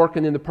also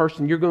working in the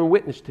person you're going to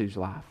witness to's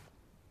life.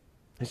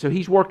 And so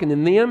He's working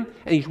in them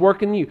and He's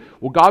working in you.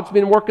 Well, God's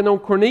been working on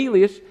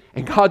Cornelius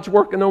and God's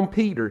working on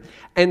Peter.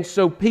 And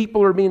so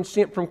people are being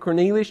sent from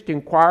Cornelius to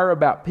inquire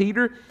about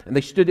Peter. And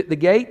they stood at the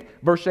gate,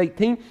 verse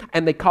 18,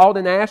 and they called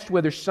and asked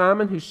whether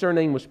Simon, whose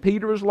surname was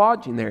Peter, was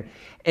lodging there.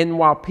 And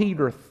while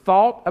Peter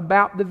thought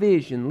about the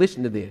vision,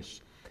 listen to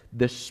this.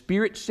 The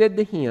Spirit said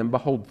to him,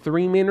 behold,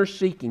 3 men are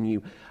seeking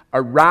you.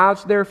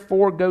 Arise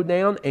therefore, go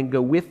down and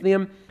go with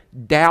them,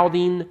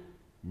 doubting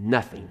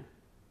nothing.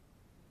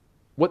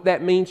 What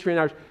that means,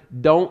 friend,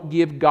 don't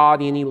give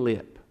God any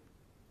lip.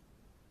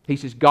 He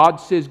says, God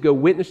says go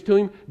witness to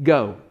Him,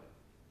 go.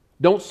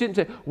 Don't sit and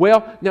say,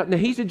 well, now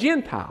he's a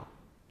Gentile.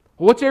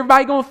 What's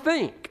everybody going to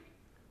think?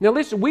 Now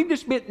listen,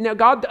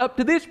 God, up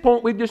to this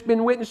point, we've just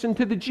been witnessing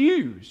to the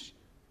Jews.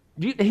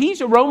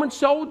 He's a Roman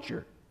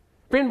soldier.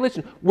 Friend,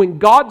 listen, when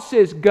God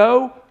says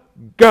go,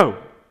 go.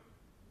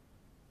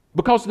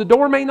 Because the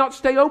door may not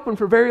stay open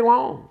for very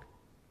long.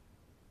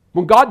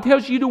 When God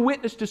tells you to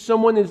witness to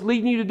someone and is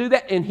leading you to do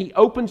that, and He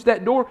opens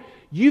that door,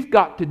 you've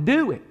got to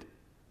do it.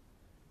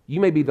 You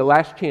may be the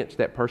last chance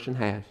that person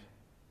has.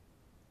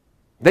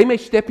 They may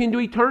step into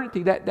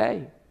eternity that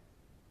day.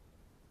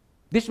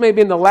 This may have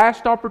been the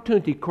last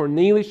opportunity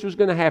Cornelius was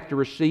going to have to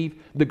receive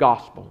the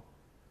gospel.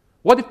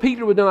 What if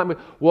Peter would have done that?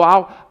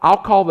 Well, I'll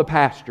call the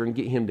pastor and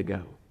get him to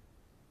go.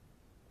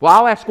 Well,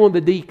 I'll ask one of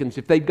the deacons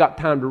if they've got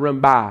time to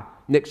run by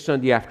next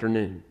Sunday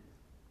afternoon.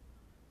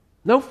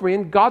 No,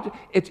 friend, God,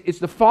 it's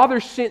the Father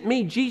sent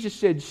me. Jesus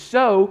said,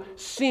 so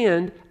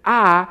send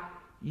I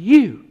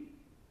you.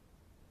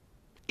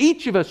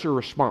 Each of us are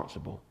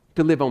responsible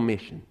to live on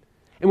mission.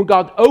 And when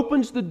God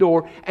opens the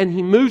door and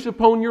He moves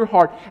upon your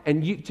heart,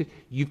 and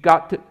you've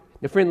got to...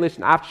 Now, friend,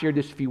 listen, I've shared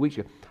this a few weeks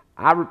ago.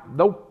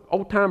 Those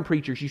old-time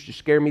preachers used to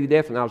scare me to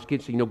death when I was a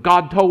kid. Say,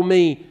 God told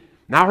me,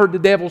 and I heard the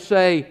devil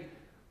say,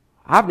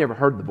 I've never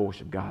heard the voice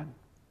of God.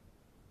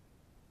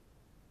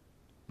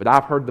 But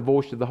I've heard the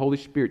voice of the Holy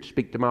Spirit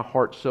speak to my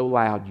heart so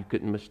loud you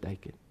couldn't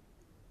mistake it.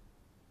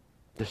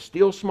 The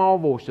still small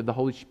voice of the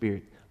Holy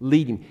Spirit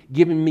leading,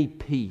 giving me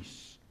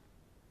peace,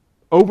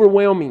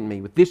 overwhelming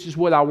me with this is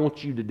what I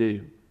want you to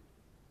do.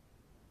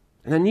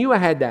 And I knew I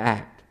had to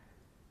act.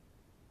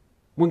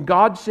 When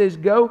God says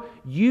go,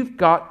 you've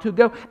got to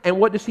go. And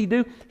what does He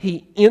do?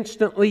 He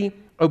instantly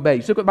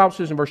obeys. Look what the Bible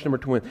says in verse number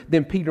 20.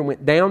 Then Peter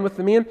went down with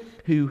the men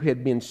who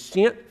had been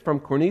sent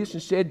from Cornelius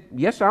and said,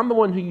 yes, I'm the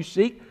one who you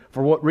seek.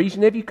 For what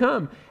reason have you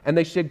come? And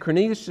they said,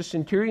 Cornelius the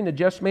centurion, a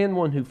just man,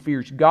 one who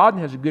fears God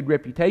and has a good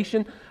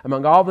reputation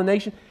among all the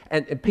nation.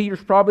 And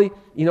Peter's probably,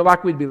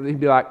 like he'd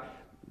be like,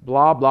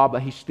 blah, blah,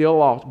 but he's still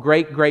lost.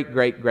 Great.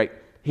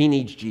 He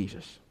needs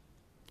Jesus.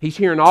 He's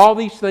hearing all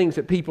these things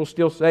that people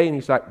still say, and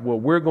he's like, well,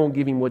 we're going to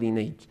give him what he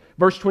needs.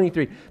 Verse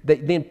 23,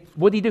 then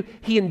what did he do?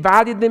 He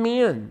invited them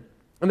in,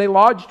 and they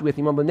lodged with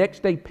him. On the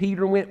next day,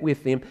 Peter went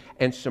with them,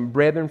 and some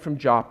brethren from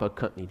Joppa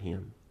accompanied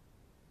him.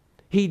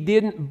 He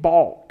didn't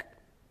balk.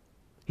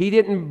 He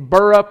didn't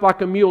burr up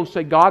like a mule and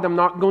say, God, I'm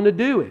not going to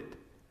do it.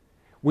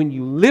 When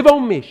you live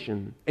on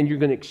mission and you're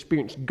going to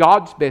experience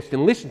God's best,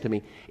 and listen to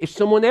me, if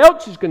someone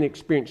else is going to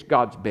experience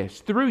God's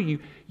best through you,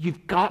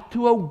 you've got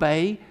to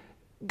obey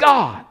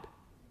God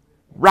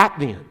right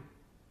then.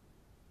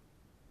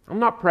 I'm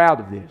not proud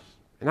of this.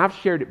 And I've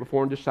shared it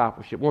before in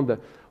discipleship. One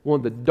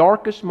of the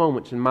darkest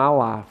moments in my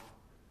life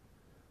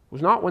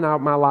was not when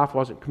my life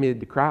wasn't committed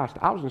to Christ.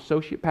 I was an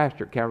associate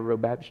pastor at Calvary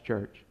Road Baptist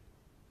Church.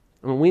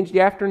 On a Wednesday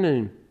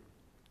afternoon,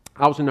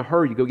 I was in a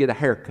hurry to go get a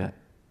haircut.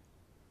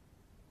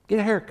 Get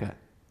a haircut.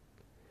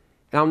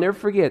 And I'll never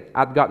forget,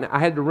 I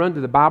had to run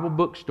to the Bible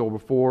bookstore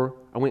before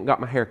I went and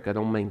got my haircut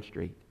on Main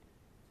Street.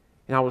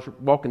 And I was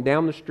walking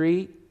down the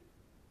street,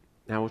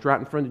 and I was right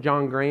in front of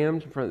John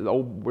Graham's, in front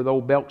of where the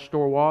old Belk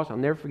store was. I'll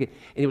never forget.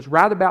 And it was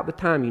right about the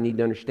time, you need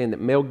to understand,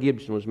 that Mel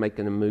Gibson was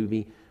making a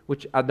movie,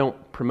 which I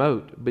don't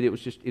promote, but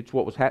it's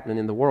what was happening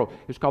in the world.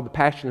 It was called The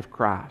Passion of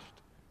Christ.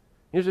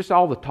 It was just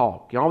all the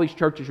talk. All these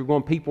churches were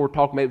going, people were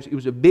talking about it. It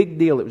was a big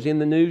deal. It was in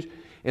the news,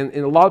 and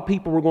a lot of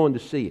people were going to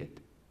see it.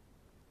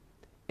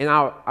 And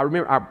I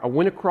remember I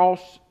went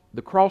across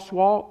the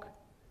crosswalk,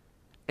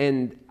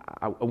 and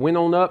I went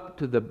on up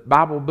to the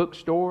Bible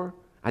bookstore.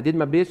 I did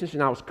my business,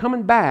 and I was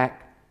coming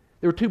back.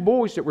 There were two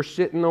boys that were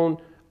sitting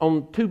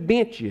on two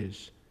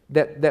benches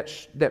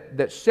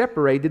that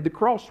separated the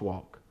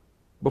crosswalk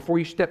before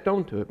you stepped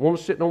onto it. One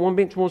was sitting on one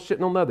bench, one was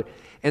sitting on the other.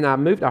 And I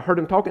heard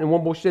them talking, and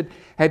one boy said,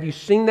 "Have you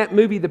seen that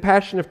movie, The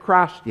Passion of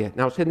Christ, yet?"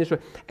 And I was heading this way,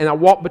 and I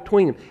walked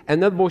between them. And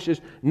another boy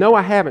says, "No,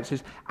 I haven't."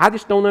 Says, "I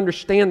just don't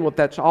understand what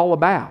that's all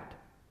about."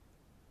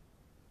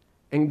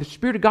 And the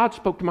Spirit of God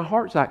spoke to my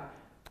heart. It's like,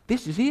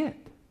 this is it.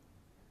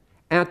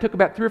 And I took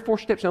about 3 or 4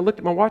 steps, and I looked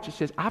at my watch and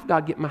says, "I've got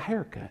to get my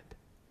hair cut.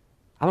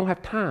 I don't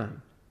have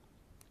time."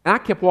 And I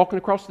kept walking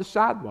across the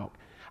sidewalk.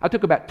 I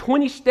took about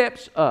 20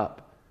 steps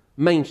up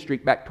Main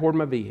Street back toward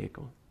my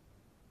vehicle.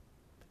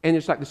 And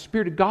it's like the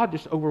Spirit of God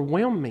just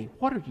overwhelmed me.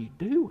 "What are you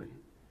doing?"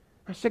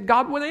 I said,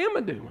 "God, what am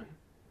I doing?"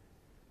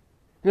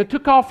 And I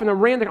took off, and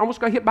I almost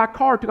got hit by a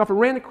car. I took off and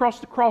ran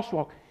across the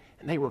crosswalk,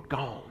 and they were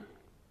gone.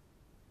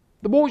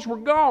 The boys were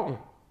gone.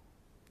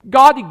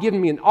 God had given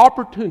me an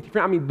opportunity.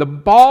 The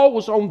ball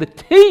was on the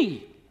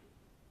tee.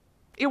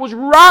 It was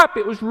ripe.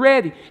 It was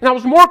ready. And I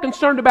was more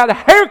concerned about a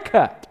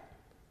haircut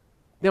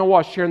than I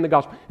was sharing the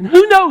gospel. And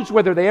who knows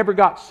whether they ever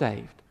got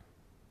saved.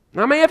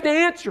 And I may have to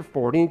answer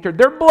for it.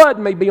 Their blood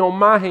may be on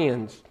my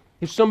hands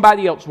if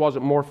somebody else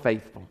wasn't more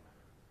faithful.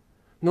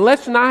 And the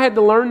lesson I had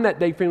to learn that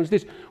day, friend, was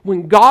this.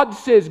 When God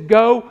says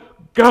go,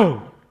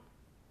 go.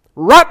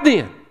 Right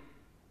then.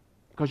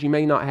 Because you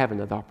may not have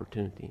another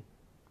opportunity.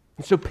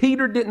 And so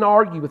Peter didn't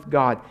argue with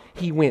God.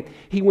 He went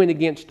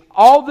against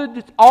all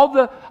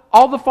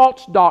the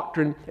false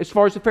doctrine as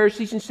far as the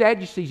Pharisees and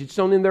Sadducees had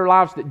sown in their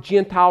lives that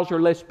Gentiles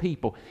are less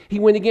people. He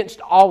went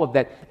against all of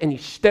that, and he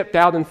stepped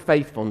out in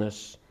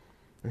faithfulness,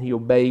 and he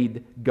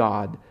obeyed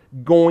God.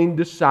 Going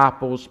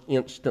disciples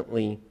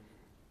instantly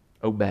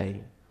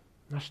obey.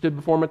 I stood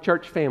before my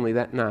church family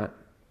that night,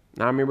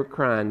 and I remember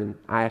crying, and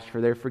I asked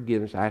for their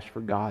forgiveness. I asked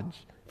for God's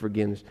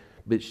forgiveness,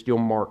 but it still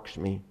marks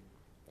me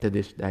to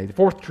this day. The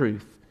fourth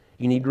truth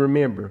you need to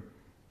remember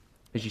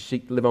as you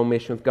seek to live on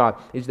mission with God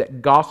is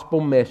that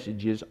gospel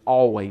messages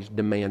always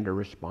demand a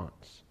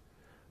response.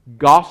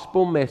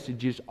 Gospel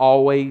messages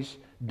always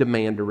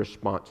demand a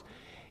response.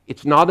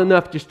 It's not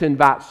enough just to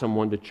invite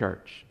someone to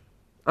church.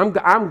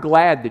 I'm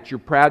glad that you're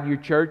proud of your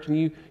church and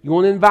you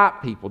want to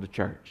invite people to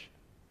church.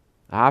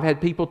 I've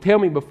had people tell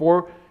me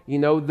before, I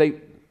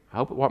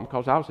hope it wasn't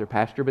because I was their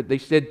pastor, but they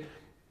said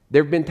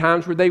there have been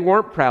times where they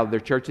weren't proud of their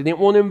church. They didn't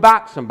want to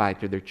invite somebody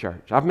to their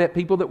church. I've met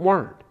people that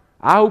weren't.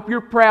 I hope you're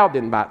proud to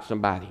invite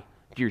somebody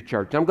to your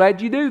church. I'm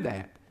glad you do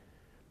that.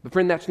 But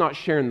friend, that's not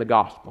sharing the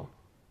gospel.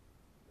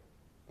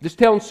 Just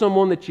telling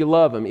someone that you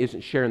love them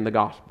isn't sharing the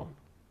gospel.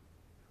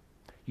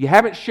 You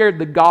haven't shared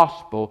the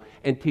gospel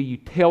until you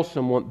tell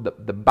someone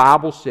that the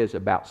Bible says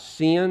about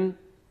sin,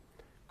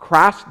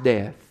 Christ's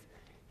death,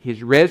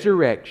 His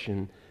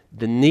resurrection,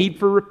 the need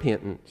for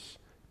repentance,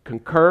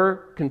 concur,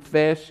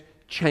 confess,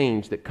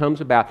 change that comes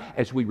about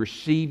as we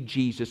receive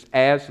Jesus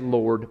as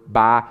Lord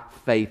by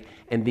faith,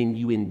 and then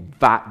you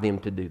invite them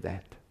to do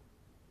that.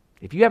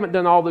 If you haven't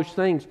done all those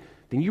things,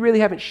 then you really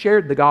haven't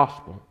shared the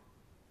gospel.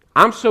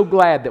 I'm so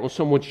glad that when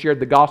someone shared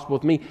the gospel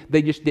with me,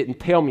 they just didn't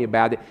tell me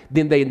about it.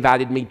 Then they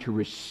invited me to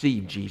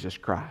receive Jesus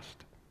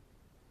Christ.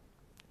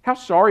 How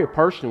sorry a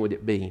person would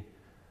it be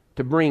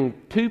to bring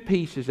 2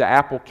 pieces of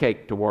apple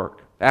cake to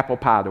work, apple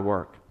pie to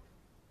work,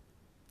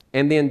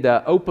 and then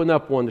to open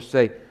up one to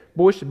say,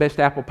 "Boy, it's the best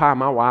apple pie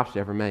my wife's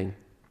ever made.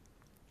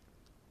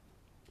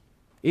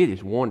 It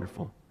is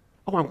wonderful.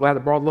 Oh, I'm glad I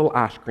brought a little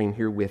ice cream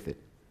here with it."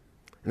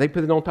 And they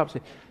put it on top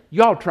and say,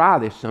 "Y'all try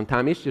this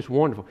sometime. It's just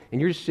wonderful."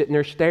 And you're just sitting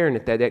there staring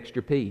at that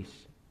extra piece.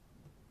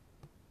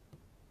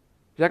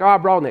 She's like, "Oh, I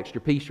brought an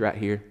extra piece right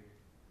here.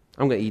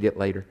 I'm going to eat it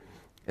later."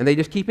 And they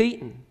just keep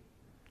eating.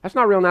 That's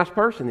not a real nice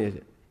person, is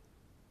it?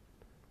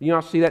 I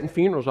see that in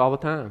funerals all the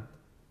time.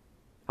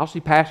 I'll see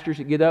pastors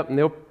that get up and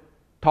they'll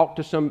talk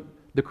to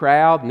the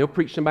crowd, and they'll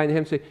preach somebody to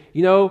heaven and say,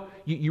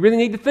 you really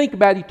need to think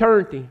about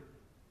eternity.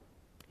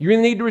 You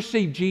really need to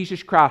receive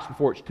Jesus Christ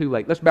before it's too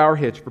late. Let's bow our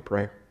heads for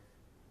prayer.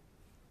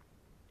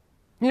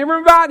 You never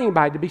invite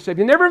anybody to be saved.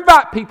 You never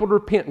invite people to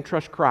repent and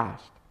trust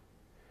Christ.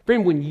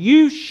 Friend, when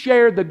you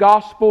share the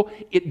gospel,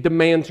 it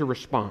demands a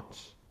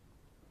response.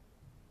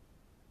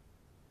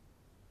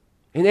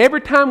 And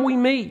every time we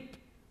meet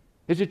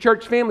as a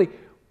church family,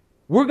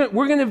 we're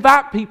going to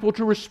invite people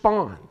to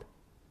respond.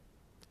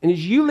 And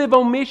as you live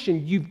on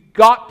mission, you've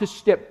got to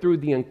step through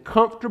the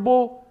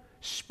uncomfortable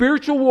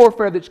spiritual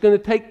warfare that's going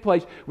to take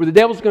place, where the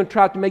devil's going to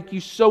try to make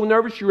you so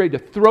nervous you're ready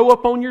to throw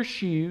up on your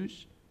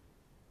shoes.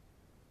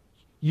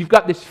 You've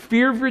got this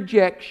fear of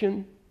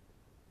rejection.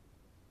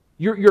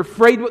 You're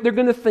afraid what they're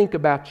going to think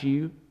about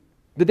you.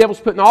 The devil's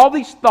putting all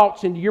these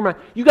thoughts into your mind.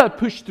 You've got to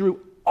push through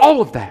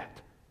all of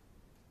that.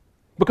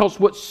 Because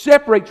what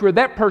separates where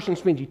that person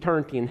spends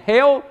eternity in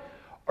hell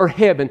or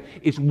heaven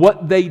is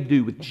what they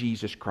do with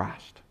Jesus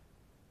Christ.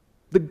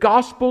 The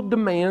gospel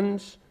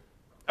demands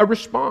a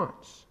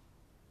response.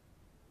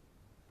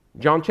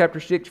 John chapter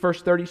 6,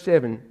 verse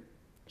 37,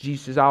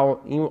 Jesus says,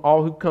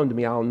 all who come to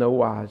me, I'll in no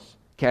wise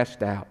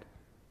cast out.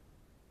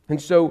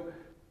 And so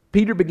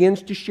Peter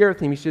begins to share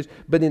with him. He says,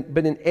 but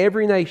in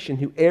every nation,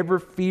 whoever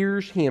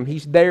fears him,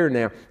 he's there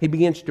now. He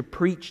begins to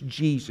preach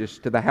Jesus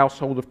to the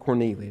household of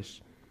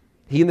Cornelius.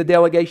 He and the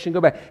delegation go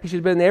back. He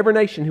says, but in every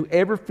nation,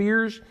 whoever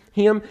fears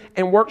him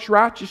and works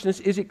righteousness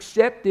is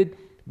accepted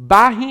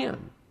by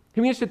him. He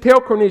begins to tell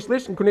Cornelius,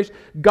 listen, Cornelius,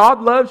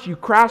 God loves you.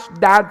 Christ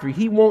died for you.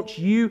 He wants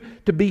you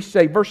to be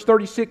saved. Verse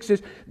 36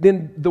 says,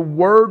 then the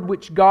word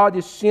which God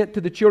has sent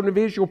to the children of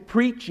Israel,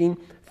 preaching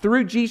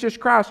through Jesus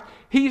Christ,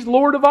 He's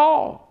Lord of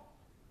all.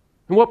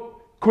 And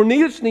what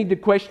Cornelius needed to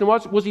question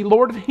was he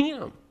Lord of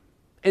him?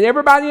 And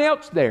everybody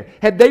else there,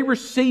 had they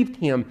received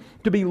him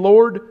to be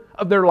Lord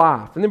of their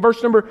life? And then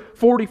verse number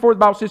 44, the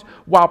Bible says,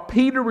 while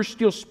Peter was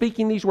still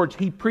speaking these words,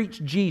 he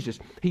preached Jesus.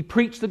 He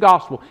preached the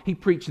gospel. He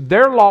preached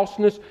their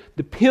lostness,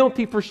 the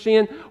penalty for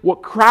sin,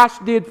 what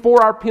Christ did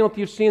for our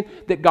penalty of sin,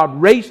 that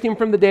God raised him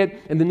from the dead,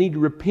 and the need to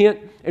repent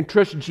and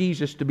trust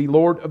Jesus to be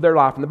Lord of their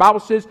life. And the Bible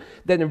says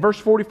that in verse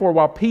 44,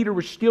 while Peter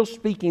was still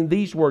speaking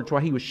these words,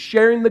 while he was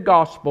sharing the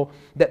gospel,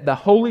 that the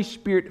Holy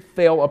Spirit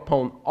fell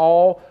upon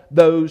all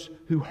those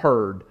who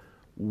heard.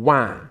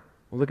 Why?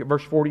 Well, look at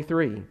verse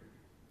 43.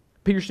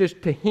 Peter says,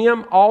 to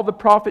him all the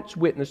prophets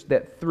witness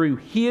that through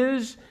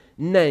his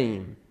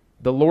name,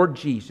 the Lord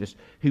Jesus,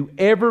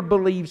 whoever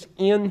believes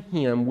in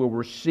him will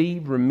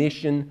receive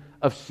remission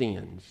of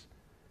sins.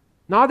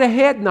 Not a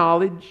head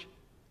knowledge,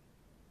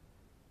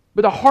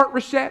 but a heart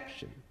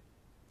reception.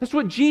 That's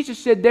what Jesus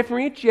said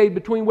differentiated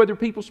between whether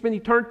people spend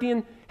eternity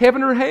in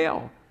heaven or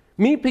hell.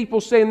 Many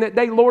people say in that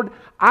day, Lord,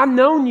 I've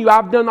known you,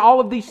 I've done all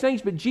of these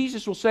things, but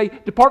Jesus will say,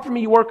 depart from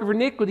me, you work of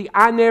iniquity,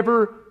 I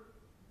never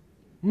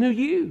knew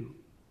you.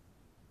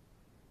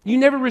 You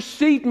never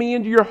received me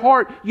into your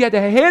heart. You had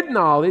a head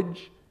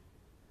knowledge,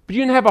 but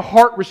you didn't have a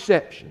heart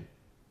reception.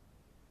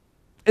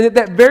 And at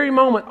that very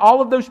moment, all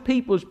of those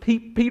people, as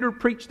Peter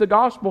preached the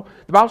gospel,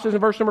 the Bible says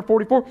in verse number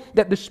 44,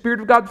 that the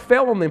Spirit of God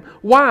fell on them.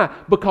 Why?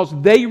 Because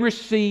they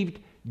received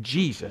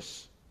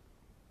Jesus.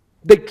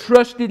 They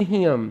trusted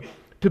Him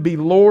to be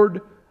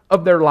Lord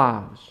of their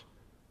lives.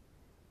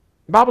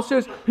 The Bible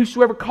says,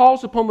 whosoever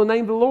calls upon the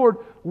name of the Lord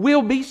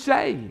will be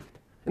saved.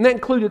 And that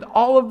included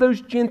all of those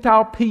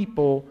Gentile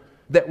people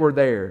that were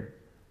there.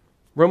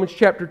 Romans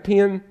chapter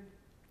 10,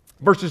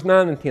 verses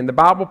 9 and 10. The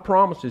Bible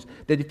promises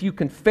that if you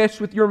confess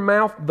with your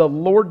mouth the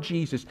Lord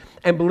Jesus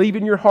and believe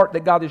in your heart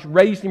that God has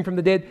raised Him from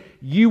the dead,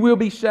 you will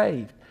be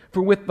saved.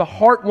 For with the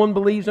heart one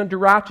believes unto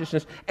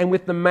righteousness, and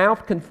with the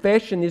mouth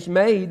confession is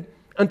made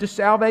unto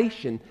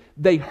salvation.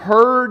 They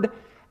heard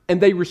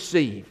and they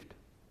received.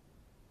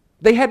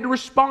 They had to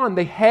respond.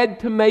 They had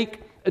to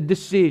make a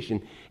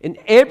decision. And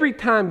every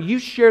time you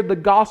share the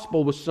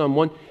gospel with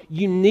someone,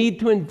 you need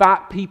to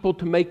invite people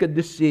to make a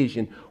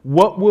decision.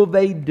 What will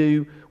they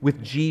do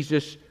with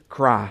Jesus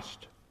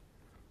Christ?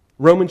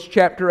 Romans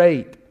chapter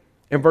 8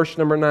 and verse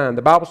number 9.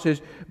 The Bible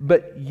says,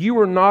 but you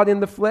are not in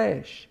the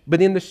flesh,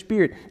 but in the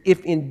Spirit,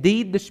 if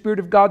indeed the Spirit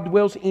of God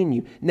dwells in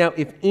you. Now,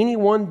 if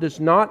anyone does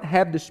not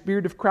have the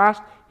Spirit of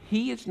Christ,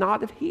 he is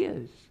not of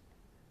His.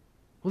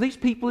 Well, these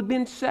people had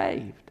been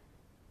saved.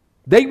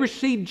 They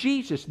received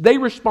Jesus. They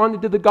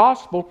responded to the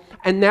gospel,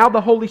 and now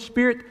the Holy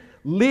Spirit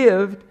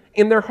lived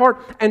in their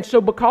heart. And so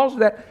because of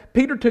that,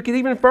 Peter took it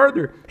even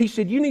further. He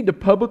said, you need to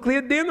publicly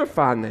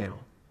identify now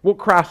what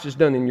Christ has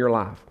done in your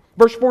life.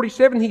 Verse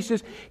 47, he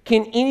says,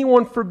 can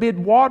anyone forbid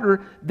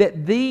water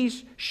that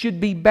these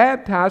should be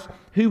baptized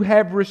who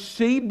have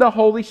received the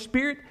Holy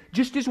Spirit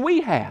just as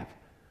we have?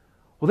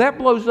 Well, that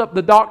blows up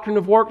the doctrine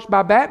of works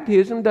by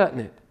baptism, doesn't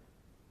it?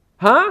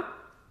 Huh?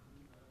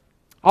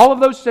 All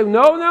of those say,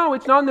 no,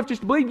 it's not enough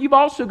just to believe. You've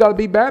also got to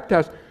be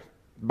baptized.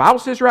 The Bible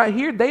says right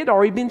here, they had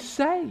already been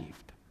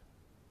saved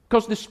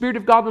because the Spirit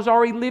of God was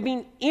already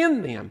living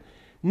in them.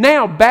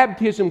 Now,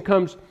 baptism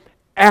comes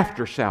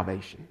after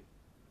salvation.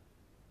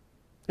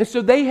 And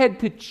so they had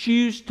to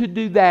choose to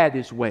do that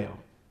as well.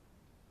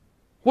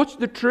 What's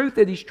the truth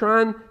that he's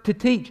trying to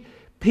teach?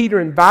 Peter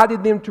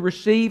invited them to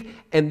receive,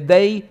 and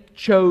they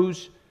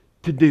chose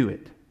to do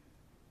it.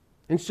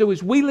 And so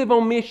as we live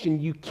on mission,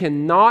 you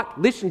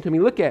cannot, listen to me,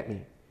 look at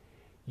me.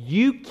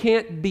 You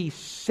can't be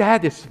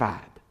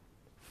satisfied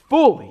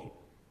fully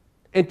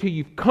until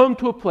you've come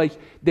to a place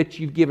that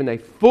you've given a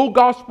full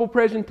gospel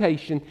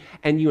presentation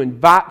and you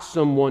invite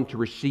someone to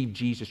receive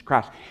Jesus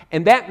Christ.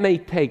 And that may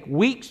take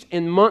weeks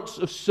and months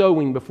of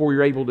sowing before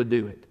you're able to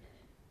do it.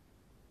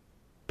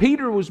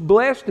 Peter was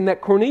blessed in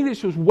that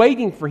Cornelius was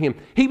waiting for him.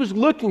 He was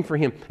looking for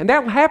him. And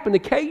that will happen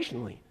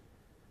occasionally.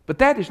 But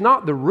that is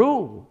not the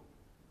rule.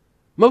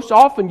 Most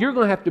often you're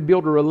going to have to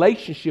build a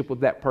relationship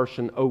with that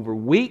person over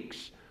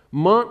weeks,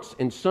 months,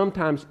 and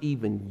sometimes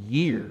even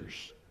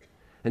years,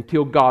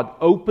 until God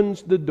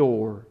opens the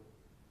door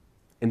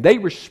and they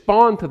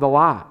respond to the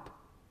light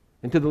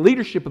and to the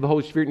leadership of the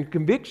Holy Spirit and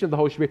conviction of the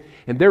Holy Spirit,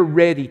 and they're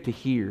ready to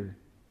hear.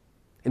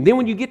 And then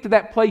when you get to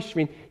that place,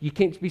 friend, you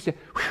can't be saying,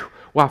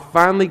 well, I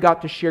finally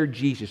got to share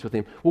Jesus with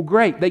them. Well,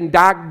 great. They can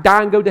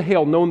die and go to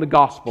hell knowing the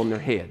gospel in their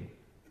head.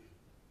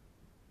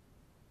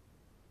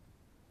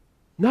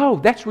 No,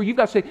 that's where you've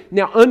got to say,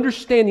 now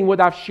understanding what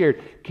I've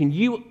shared, can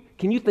you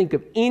think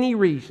of any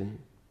reason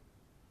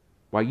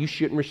why you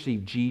shouldn't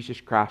receive Jesus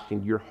Christ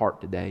into your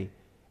heart today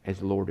as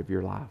the Lord of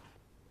your life?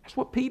 That's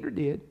what Peter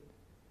did.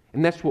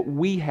 And that's what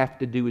we have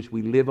to do as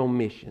we live on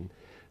mission.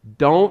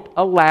 Don't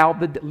allow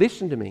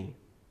listen to me.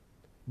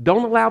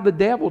 Don't allow the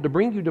devil to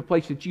bring you to a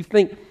place that you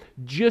think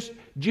just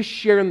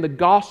sharing the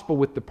gospel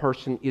with the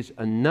person is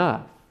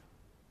enough.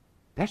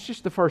 That's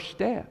just the first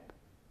step.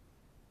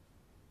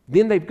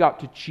 Then they've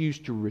got to choose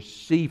to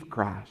receive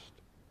Christ.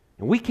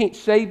 And we can't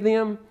save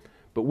them,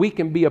 but we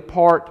can be a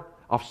part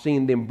of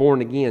seeing them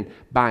born again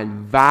by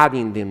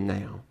inviting them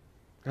now.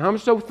 And I'm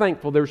so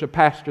thankful there's a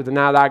pastor the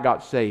night I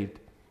got saved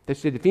that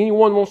said, if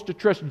anyone wants to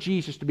trust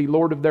Jesus to be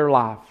Lord of their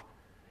life,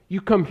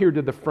 you come here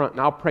to the front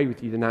and I'll pray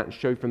with you tonight and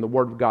show you from the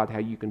Word of God how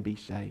you can be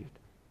saved.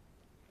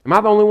 Am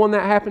I the only one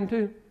that happened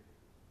to?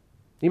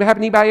 Anybody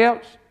happen to anybody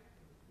else?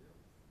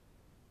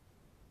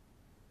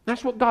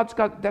 That's what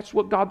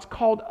God's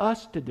called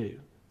us to do.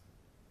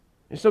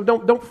 And so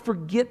don't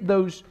forget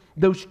those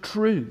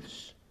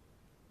truths.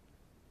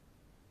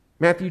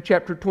 Matthew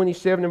chapter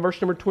 27 and verse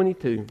number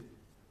 22.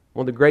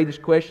 One of the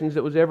greatest questions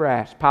that was ever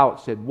asked. Pilate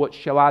said, what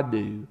shall I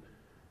do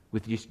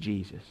with this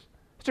Jesus?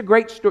 It's a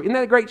great story. Isn't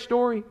that a great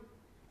story?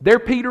 There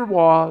Peter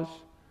was.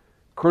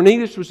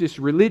 Cornelius was this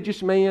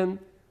religious man.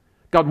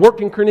 God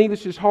worked in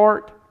Cornelius'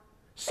 heart.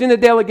 Sent a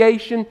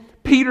delegation.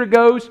 Peter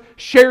goes,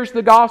 shares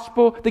the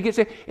gospel. They get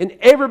saved. And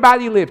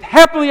everybody lived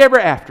happily ever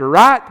after,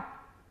 right?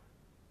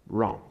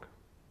 Wrong.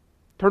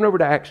 Turn over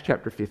to Acts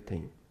chapter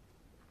 15.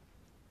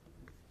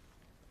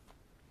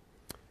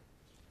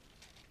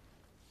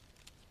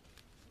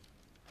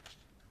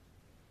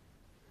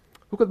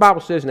 Look what the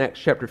Bible says in Acts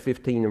chapter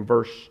 15 and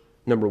verse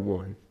number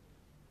 1.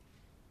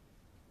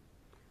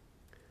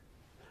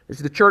 As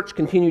the church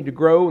continued to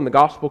grow and the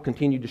gospel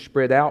continued to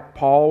spread out,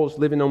 Paul is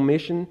living on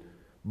mission.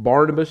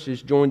 Barnabas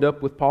is joined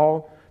up with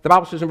Paul. The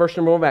Bible says in verse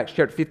number 1 of Acts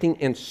chapter 15,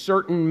 and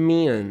certain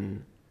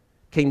men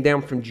came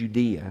down from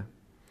Judea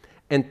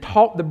and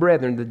taught the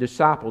brethren, the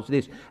disciples,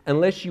 this,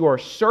 unless you are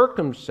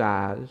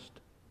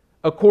circumcised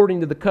according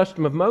to the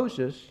custom of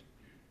Moses,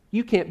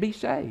 you can't be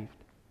saved.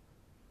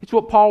 It's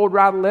what Paul would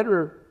write a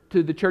letter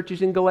to the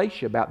churches in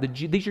Galatia about.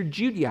 These are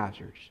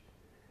Judaizers.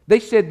 They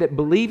said that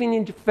believing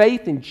in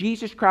faith in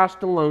Jesus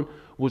Christ alone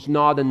was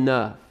not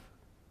enough.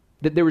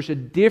 That there was a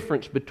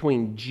difference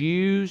between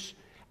Jews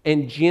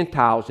and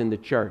Gentiles in the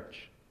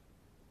church.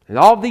 And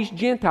all of these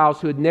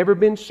Gentiles who had never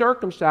been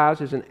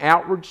circumcised as an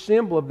outward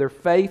symbol of their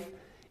faith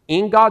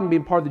in God and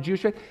being part of the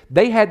Jewish faith,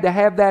 they had to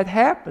have that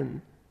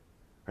happen,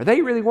 or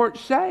they really weren't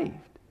saved.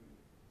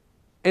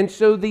 And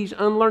so these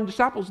unlearned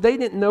disciples, they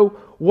didn't know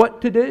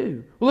what to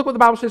do. Well, look what the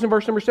Bible says in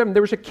verse number 7.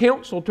 There was a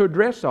council to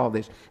address all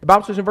this. The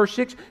Bible says in verse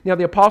 6, now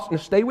the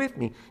apostles, stay with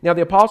me. Now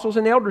the apostles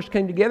and elders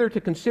came together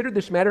to consider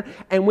this matter,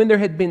 and when there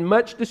had been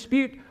much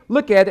dispute,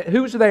 look at it,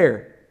 who's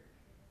there?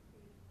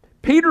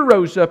 Peter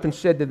rose up and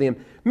said to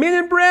them, men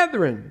and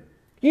brethren,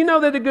 you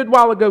know that a good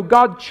while ago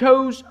God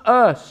chose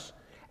us,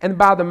 and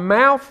by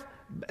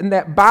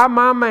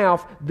my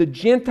mouth the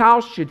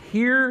Gentiles should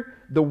hear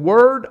the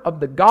word of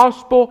the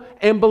gospel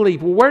and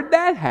believe. Well, where'd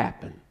that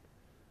happen?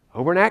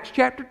 Over in Acts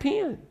chapter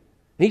 10. And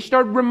he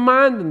started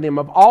reminding them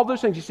of all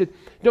those things. He said,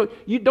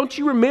 don't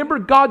you remember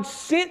God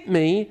sent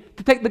me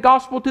to take the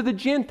gospel to the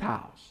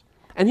Gentiles?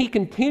 And he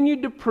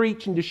continued to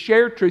preach and to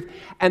share truth.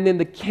 And then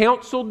the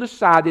council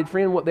decided,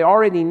 friend, what they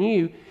already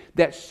knew,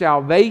 that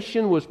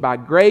salvation was by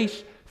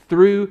grace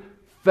through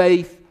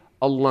faith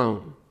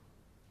alone.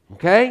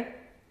 Okay?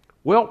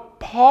 Well,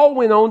 Paul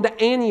went on to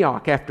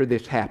Antioch after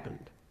this happened.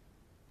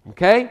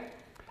 Okay?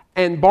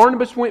 And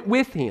Barnabas went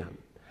with him.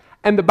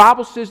 And the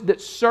Bible says that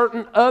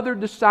certain other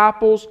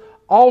disciples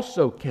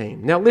also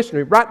came. Now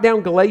listen, write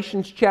down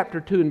Galatians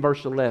chapter 2 and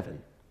verse 11.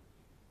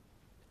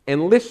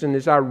 And listen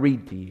as I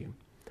read to you.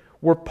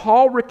 Where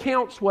Paul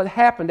recounts what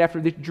happened after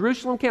this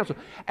Jerusalem council.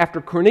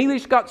 After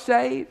Cornelius got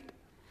saved.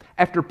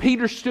 After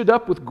Peter stood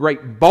up with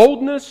great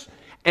boldness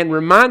and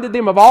reminded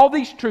them of all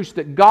these truths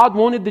that God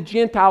wanted the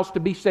Gentiles to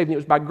be saved. And it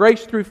was by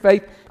grace through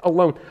faith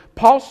alone.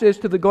 Paul says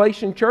to the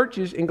Galatian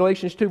churches in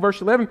Galatians 2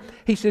 verse 11,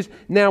 he says,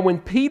 now when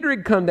Peter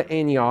had come to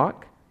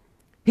Antioch,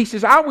 he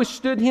says, I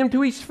withstood him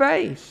to his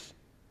face,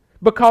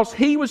 because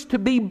he was to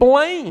be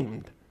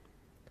blamed.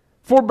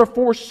 For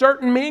before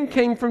certain men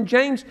came from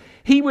James,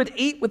 he would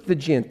eat with the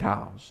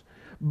Gentiles.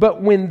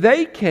 But when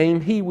they came,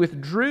 he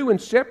withdrew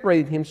and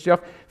separated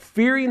himself,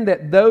 fearing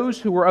that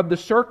those who were of the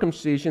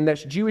circumcision,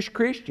 that's Jewish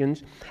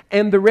Christians,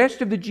 and the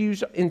rest of the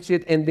Jews, and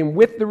then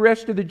with the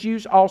rest of the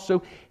Jews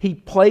also, he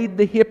played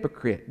the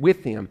hypocrite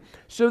with him,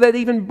 so that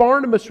even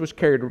Barnabas was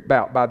carried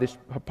about by this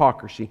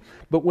hypocrisy.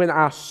 But when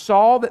I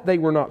saw that they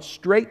were not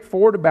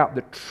straightforward about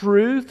the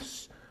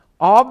truths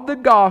of the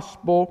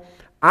gospel,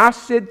 I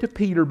said to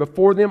Peter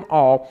before them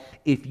all,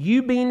 if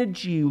you being a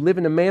Jew live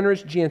in a manner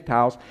as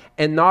Gentiles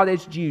and not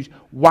as Jews,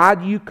 why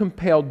do you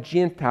compel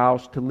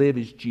Gentiles to live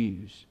as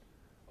Jews?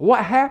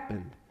 What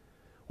happened?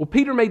 Well,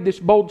 Peter made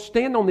this bold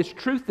stand on this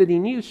truth that he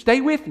knew.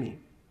 Stay with me.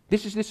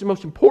 This is the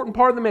most important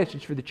part of the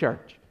message for the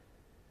church.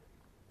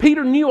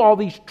 Peter knew all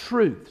these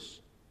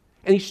truths.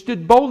 And he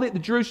stood boldly at the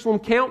Jerusalem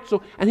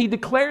council and he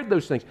declared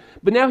those things.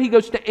 But now he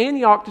goes to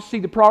Antioch to see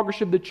the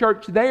progress of the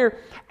church there.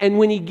 And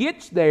when he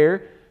gets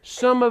there,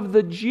 some of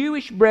the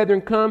Jewish brethren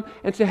come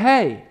and say,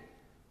 hey,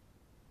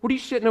 what are you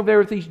sitting over there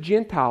with these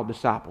Gentile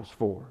disciples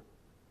for?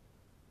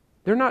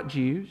 They're not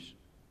Jews.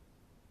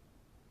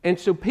 And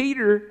so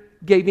Peter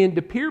gave in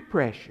to peer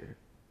pressure.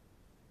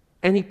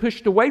 And he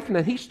pushed away from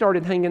that. He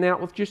started hanging out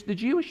with just the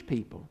Jewish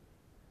people.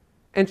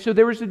 And so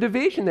there was a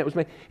division that was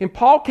made. And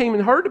Paul came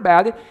and heard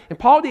about it. And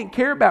Paul didn't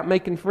care about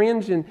making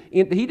friends. And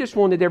he just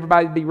wanted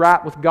everybody to be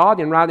right with God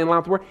and right in line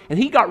with the Word. And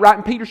he got right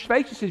in Peter's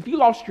face and said, have you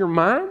lost your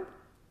mind?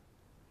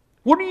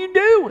 What are you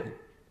doing?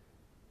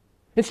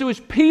 And so as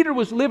Peter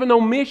was living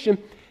on mission,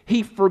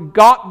 he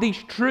forgot these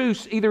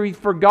truths. Either he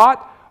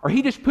forgot or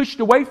he just pushed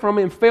away from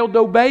them and failed to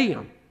obey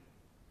them.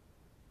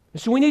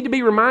 And so we need to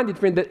be reminded,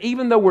 friend, that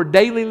even though we're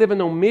daily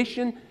living on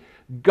mission,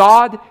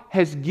 God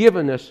has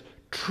given us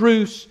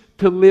truths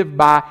to live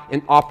by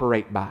and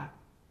operate by.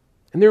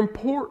 And they're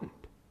important.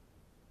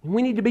 And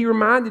we need to be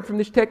reminded from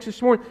this text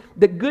this morning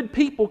that good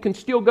people can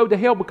still go to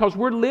hell because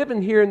we're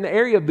living here in the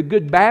area of the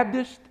Good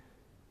Baptist,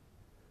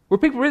 where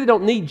people really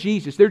don't need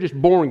Jesus. They're just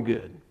born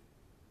good.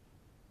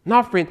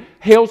 No, friend,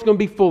 hell's going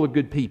to be full of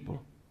good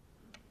people.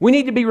 We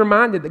need to be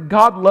reminded that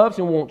God loves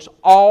and wants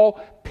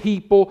all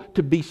people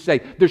to be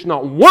saved. There's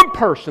not one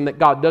person that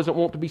God doesn't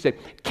want to be saved.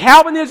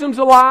 Calvinism's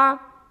a lie.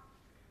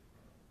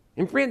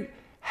 And friend,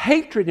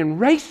 hatred and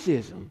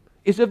racism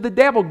is of the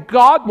devil.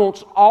 God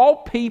wants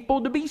all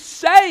people to be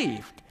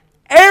saved.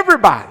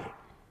 Everybody.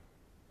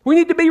 We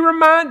need to be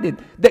reminded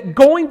that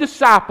going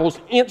disciples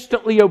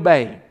instantly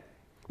obey.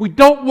 We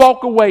don't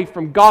walk away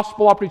from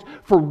gospel opportunities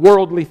for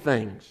worldly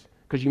things,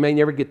 because you may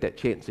never get that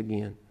chance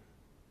again.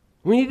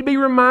 We need to be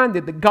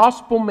reminded that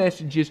gospel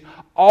messages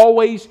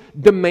always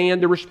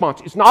demand a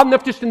response. It's not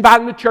enough just to invite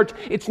them to church.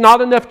 It's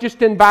not enough just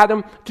to invite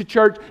them to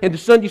church and to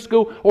Sunday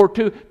school or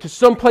to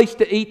some place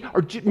to eat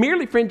or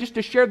merely, friend, just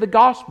to share the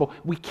gospel.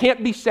 We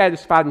can't be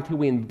satisfied until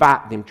we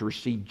invite them to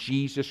receive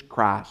Jesus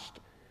Christ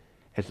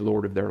as the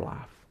Lord of their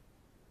life.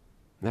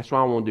 And that's what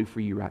I want to do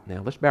for you right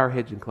now. Let's bow our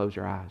heads and close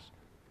our eyes.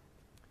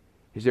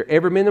 Has there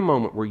ever been a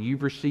moment where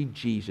you've received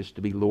Jesus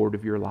to be Lord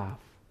of your life?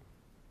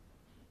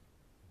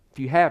 If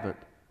you haven't,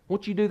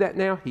 won't you do that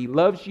now? He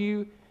loves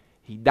you.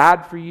 He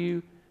died for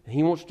you. And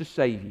He wants to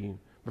save you.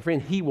 My friend,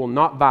 He will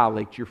not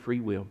violate your free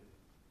will.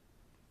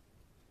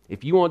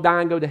 If you want to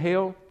die and go to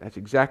hell, that's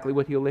exactly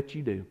what He'll let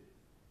you do.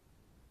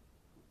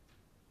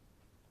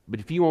 But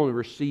if you want to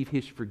receive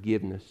His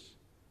forgiveness,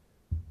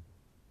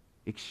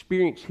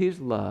 experience His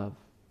love,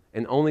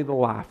 and only the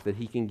life that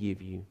He can give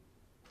you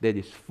that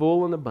is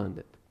full and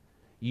abundant,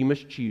 you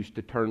must choose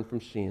to turn from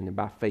sin and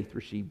by faith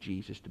receive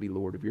Jesus to be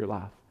Lord of your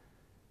life.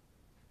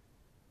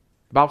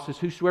 The Bible says,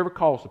 whosoever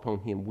calls upon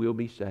Him will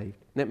be saved.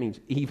 And that means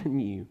even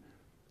you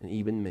and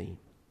even me.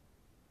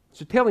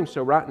 So tell Him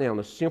so right now in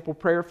a simple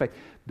prayer of faith.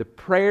 The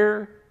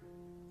prayer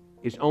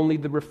is only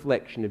the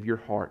reflection of your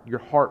heart. Your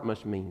heart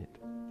must mean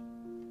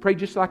it. Pray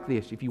just like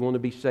this if you want to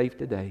be saved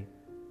today.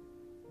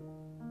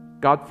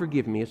 God,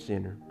 forgive me, a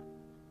sinner.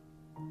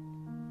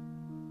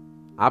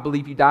 I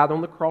believe You died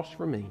on the cross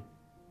for me.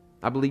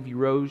 I believe You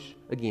rose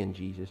again,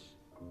 Jesus.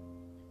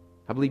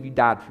 I believe You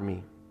died for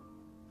me.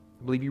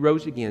 I believe You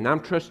rose again. And I'm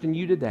trusting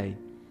You today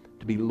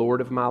to be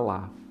Lord of my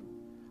life.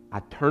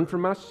 I turn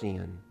from my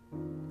sin.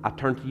 I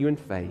turn to You in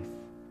faith.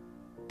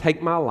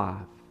 Take my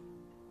life.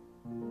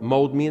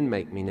 Mold me and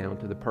make me now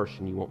into the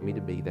person You want me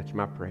to be. That's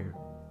my prayer.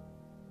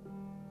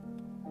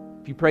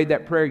 If you prayed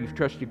that prayer, you've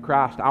trusted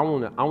Christ, I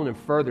want to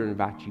further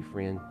invite you,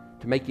 friend,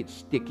 to make it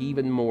stick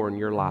even more in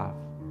your life.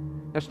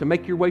 That's to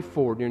make your way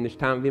forward during this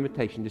time of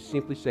invitation, to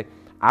simply say,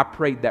 I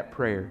prayed that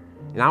prayer,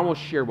 and I want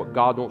to share what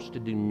God wants to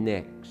do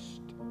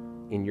next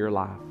in your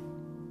life.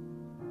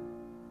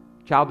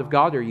 Child of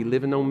God, are you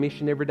living on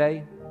mission every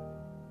day?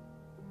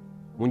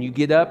 When you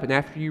get up and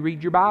after you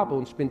read your Bible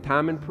and spend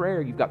time in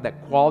prayer, you've got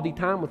that quality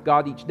time with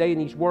God each day in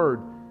His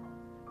Word.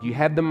 Do you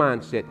have the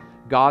mindset,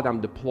 God,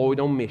 I'm deployed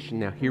on mission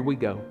now. Here we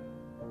go.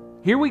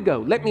 Here we go.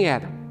 Let me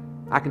at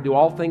Him. I can do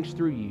all things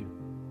through You.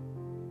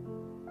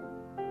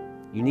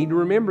 You need to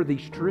remember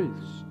these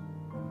truths.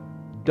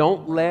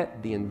 Don't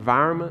let the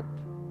environment,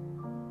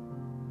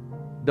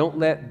 Don't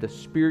let the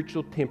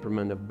spiritual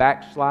temperament of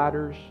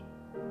backsliders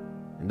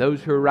and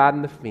those who are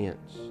riding the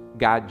fence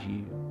guide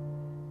you.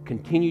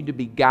 Continue to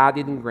be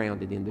guided and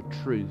grounded in the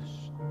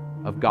truths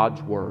of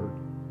God's Word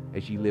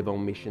as you live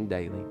on mission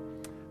daily.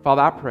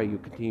 Father, I pray you'll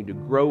continue to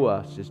grow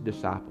us as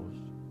disciples.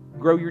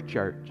 Grow your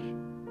church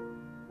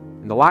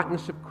in the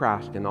likeness of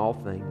Christ in all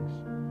things.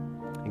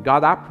 And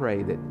God, I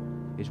pray that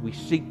as we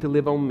seek to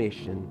live on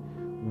mission,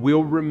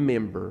 we'll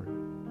remember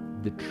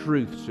the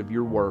truths of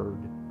your Word.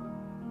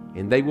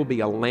 And they will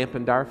be a lamp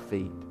unto our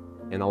feet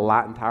and a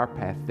light unto our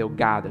path. They'll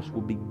guide us.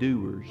 We'll be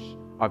doers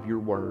of your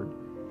Word.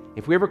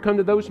 If we ever come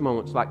to those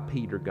moments like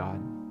Peter, God,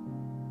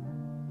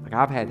 like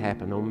I've had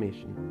happen on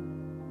mission,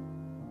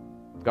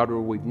 God, where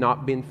we've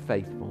not been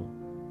faithful,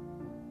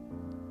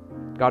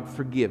 God,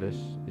 forgive us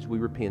as we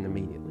repent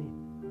immediately.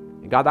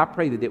 And God, I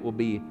pray that it will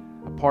be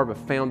a part of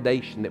a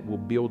foundation that we'll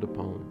build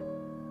upon,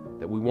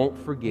 that we won't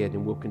forget,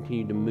 and we'll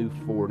continue to move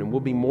forward, and we'll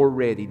be more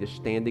ready to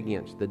stand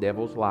against the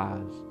devil's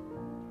lies,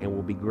 and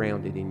we'll be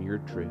grounded in your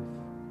truth.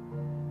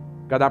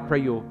 God, I pray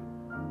you'll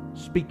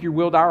speak your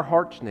will to our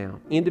hearts now.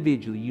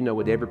 Individually, you know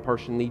what every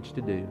person needs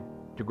to do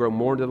to grow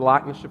more into the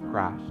likeness of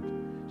Christ.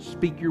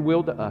 Speak your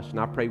will to us, and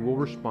I pray we'll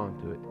respond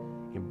to it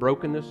in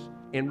brokenness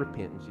and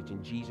repentance. It's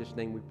in Jesus'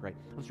 name we pray.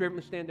 Let's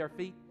everyone stand to our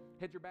feet,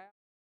 heads are bowed.